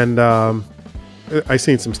 and I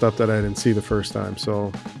seen some stuff that I didn't see the first time,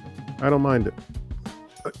 so I don't mind it.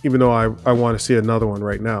 Even though I want to see another one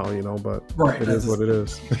right now, but it is what it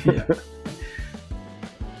is. Yeah.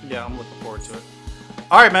 Yeah, I'm looking forward to it.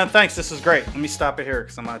 All right, man. Thanks. This was great. Let me stop it here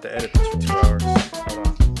because I'm going to have to edit this for 2 hours. Hold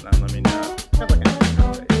on. Now let me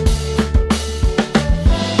know.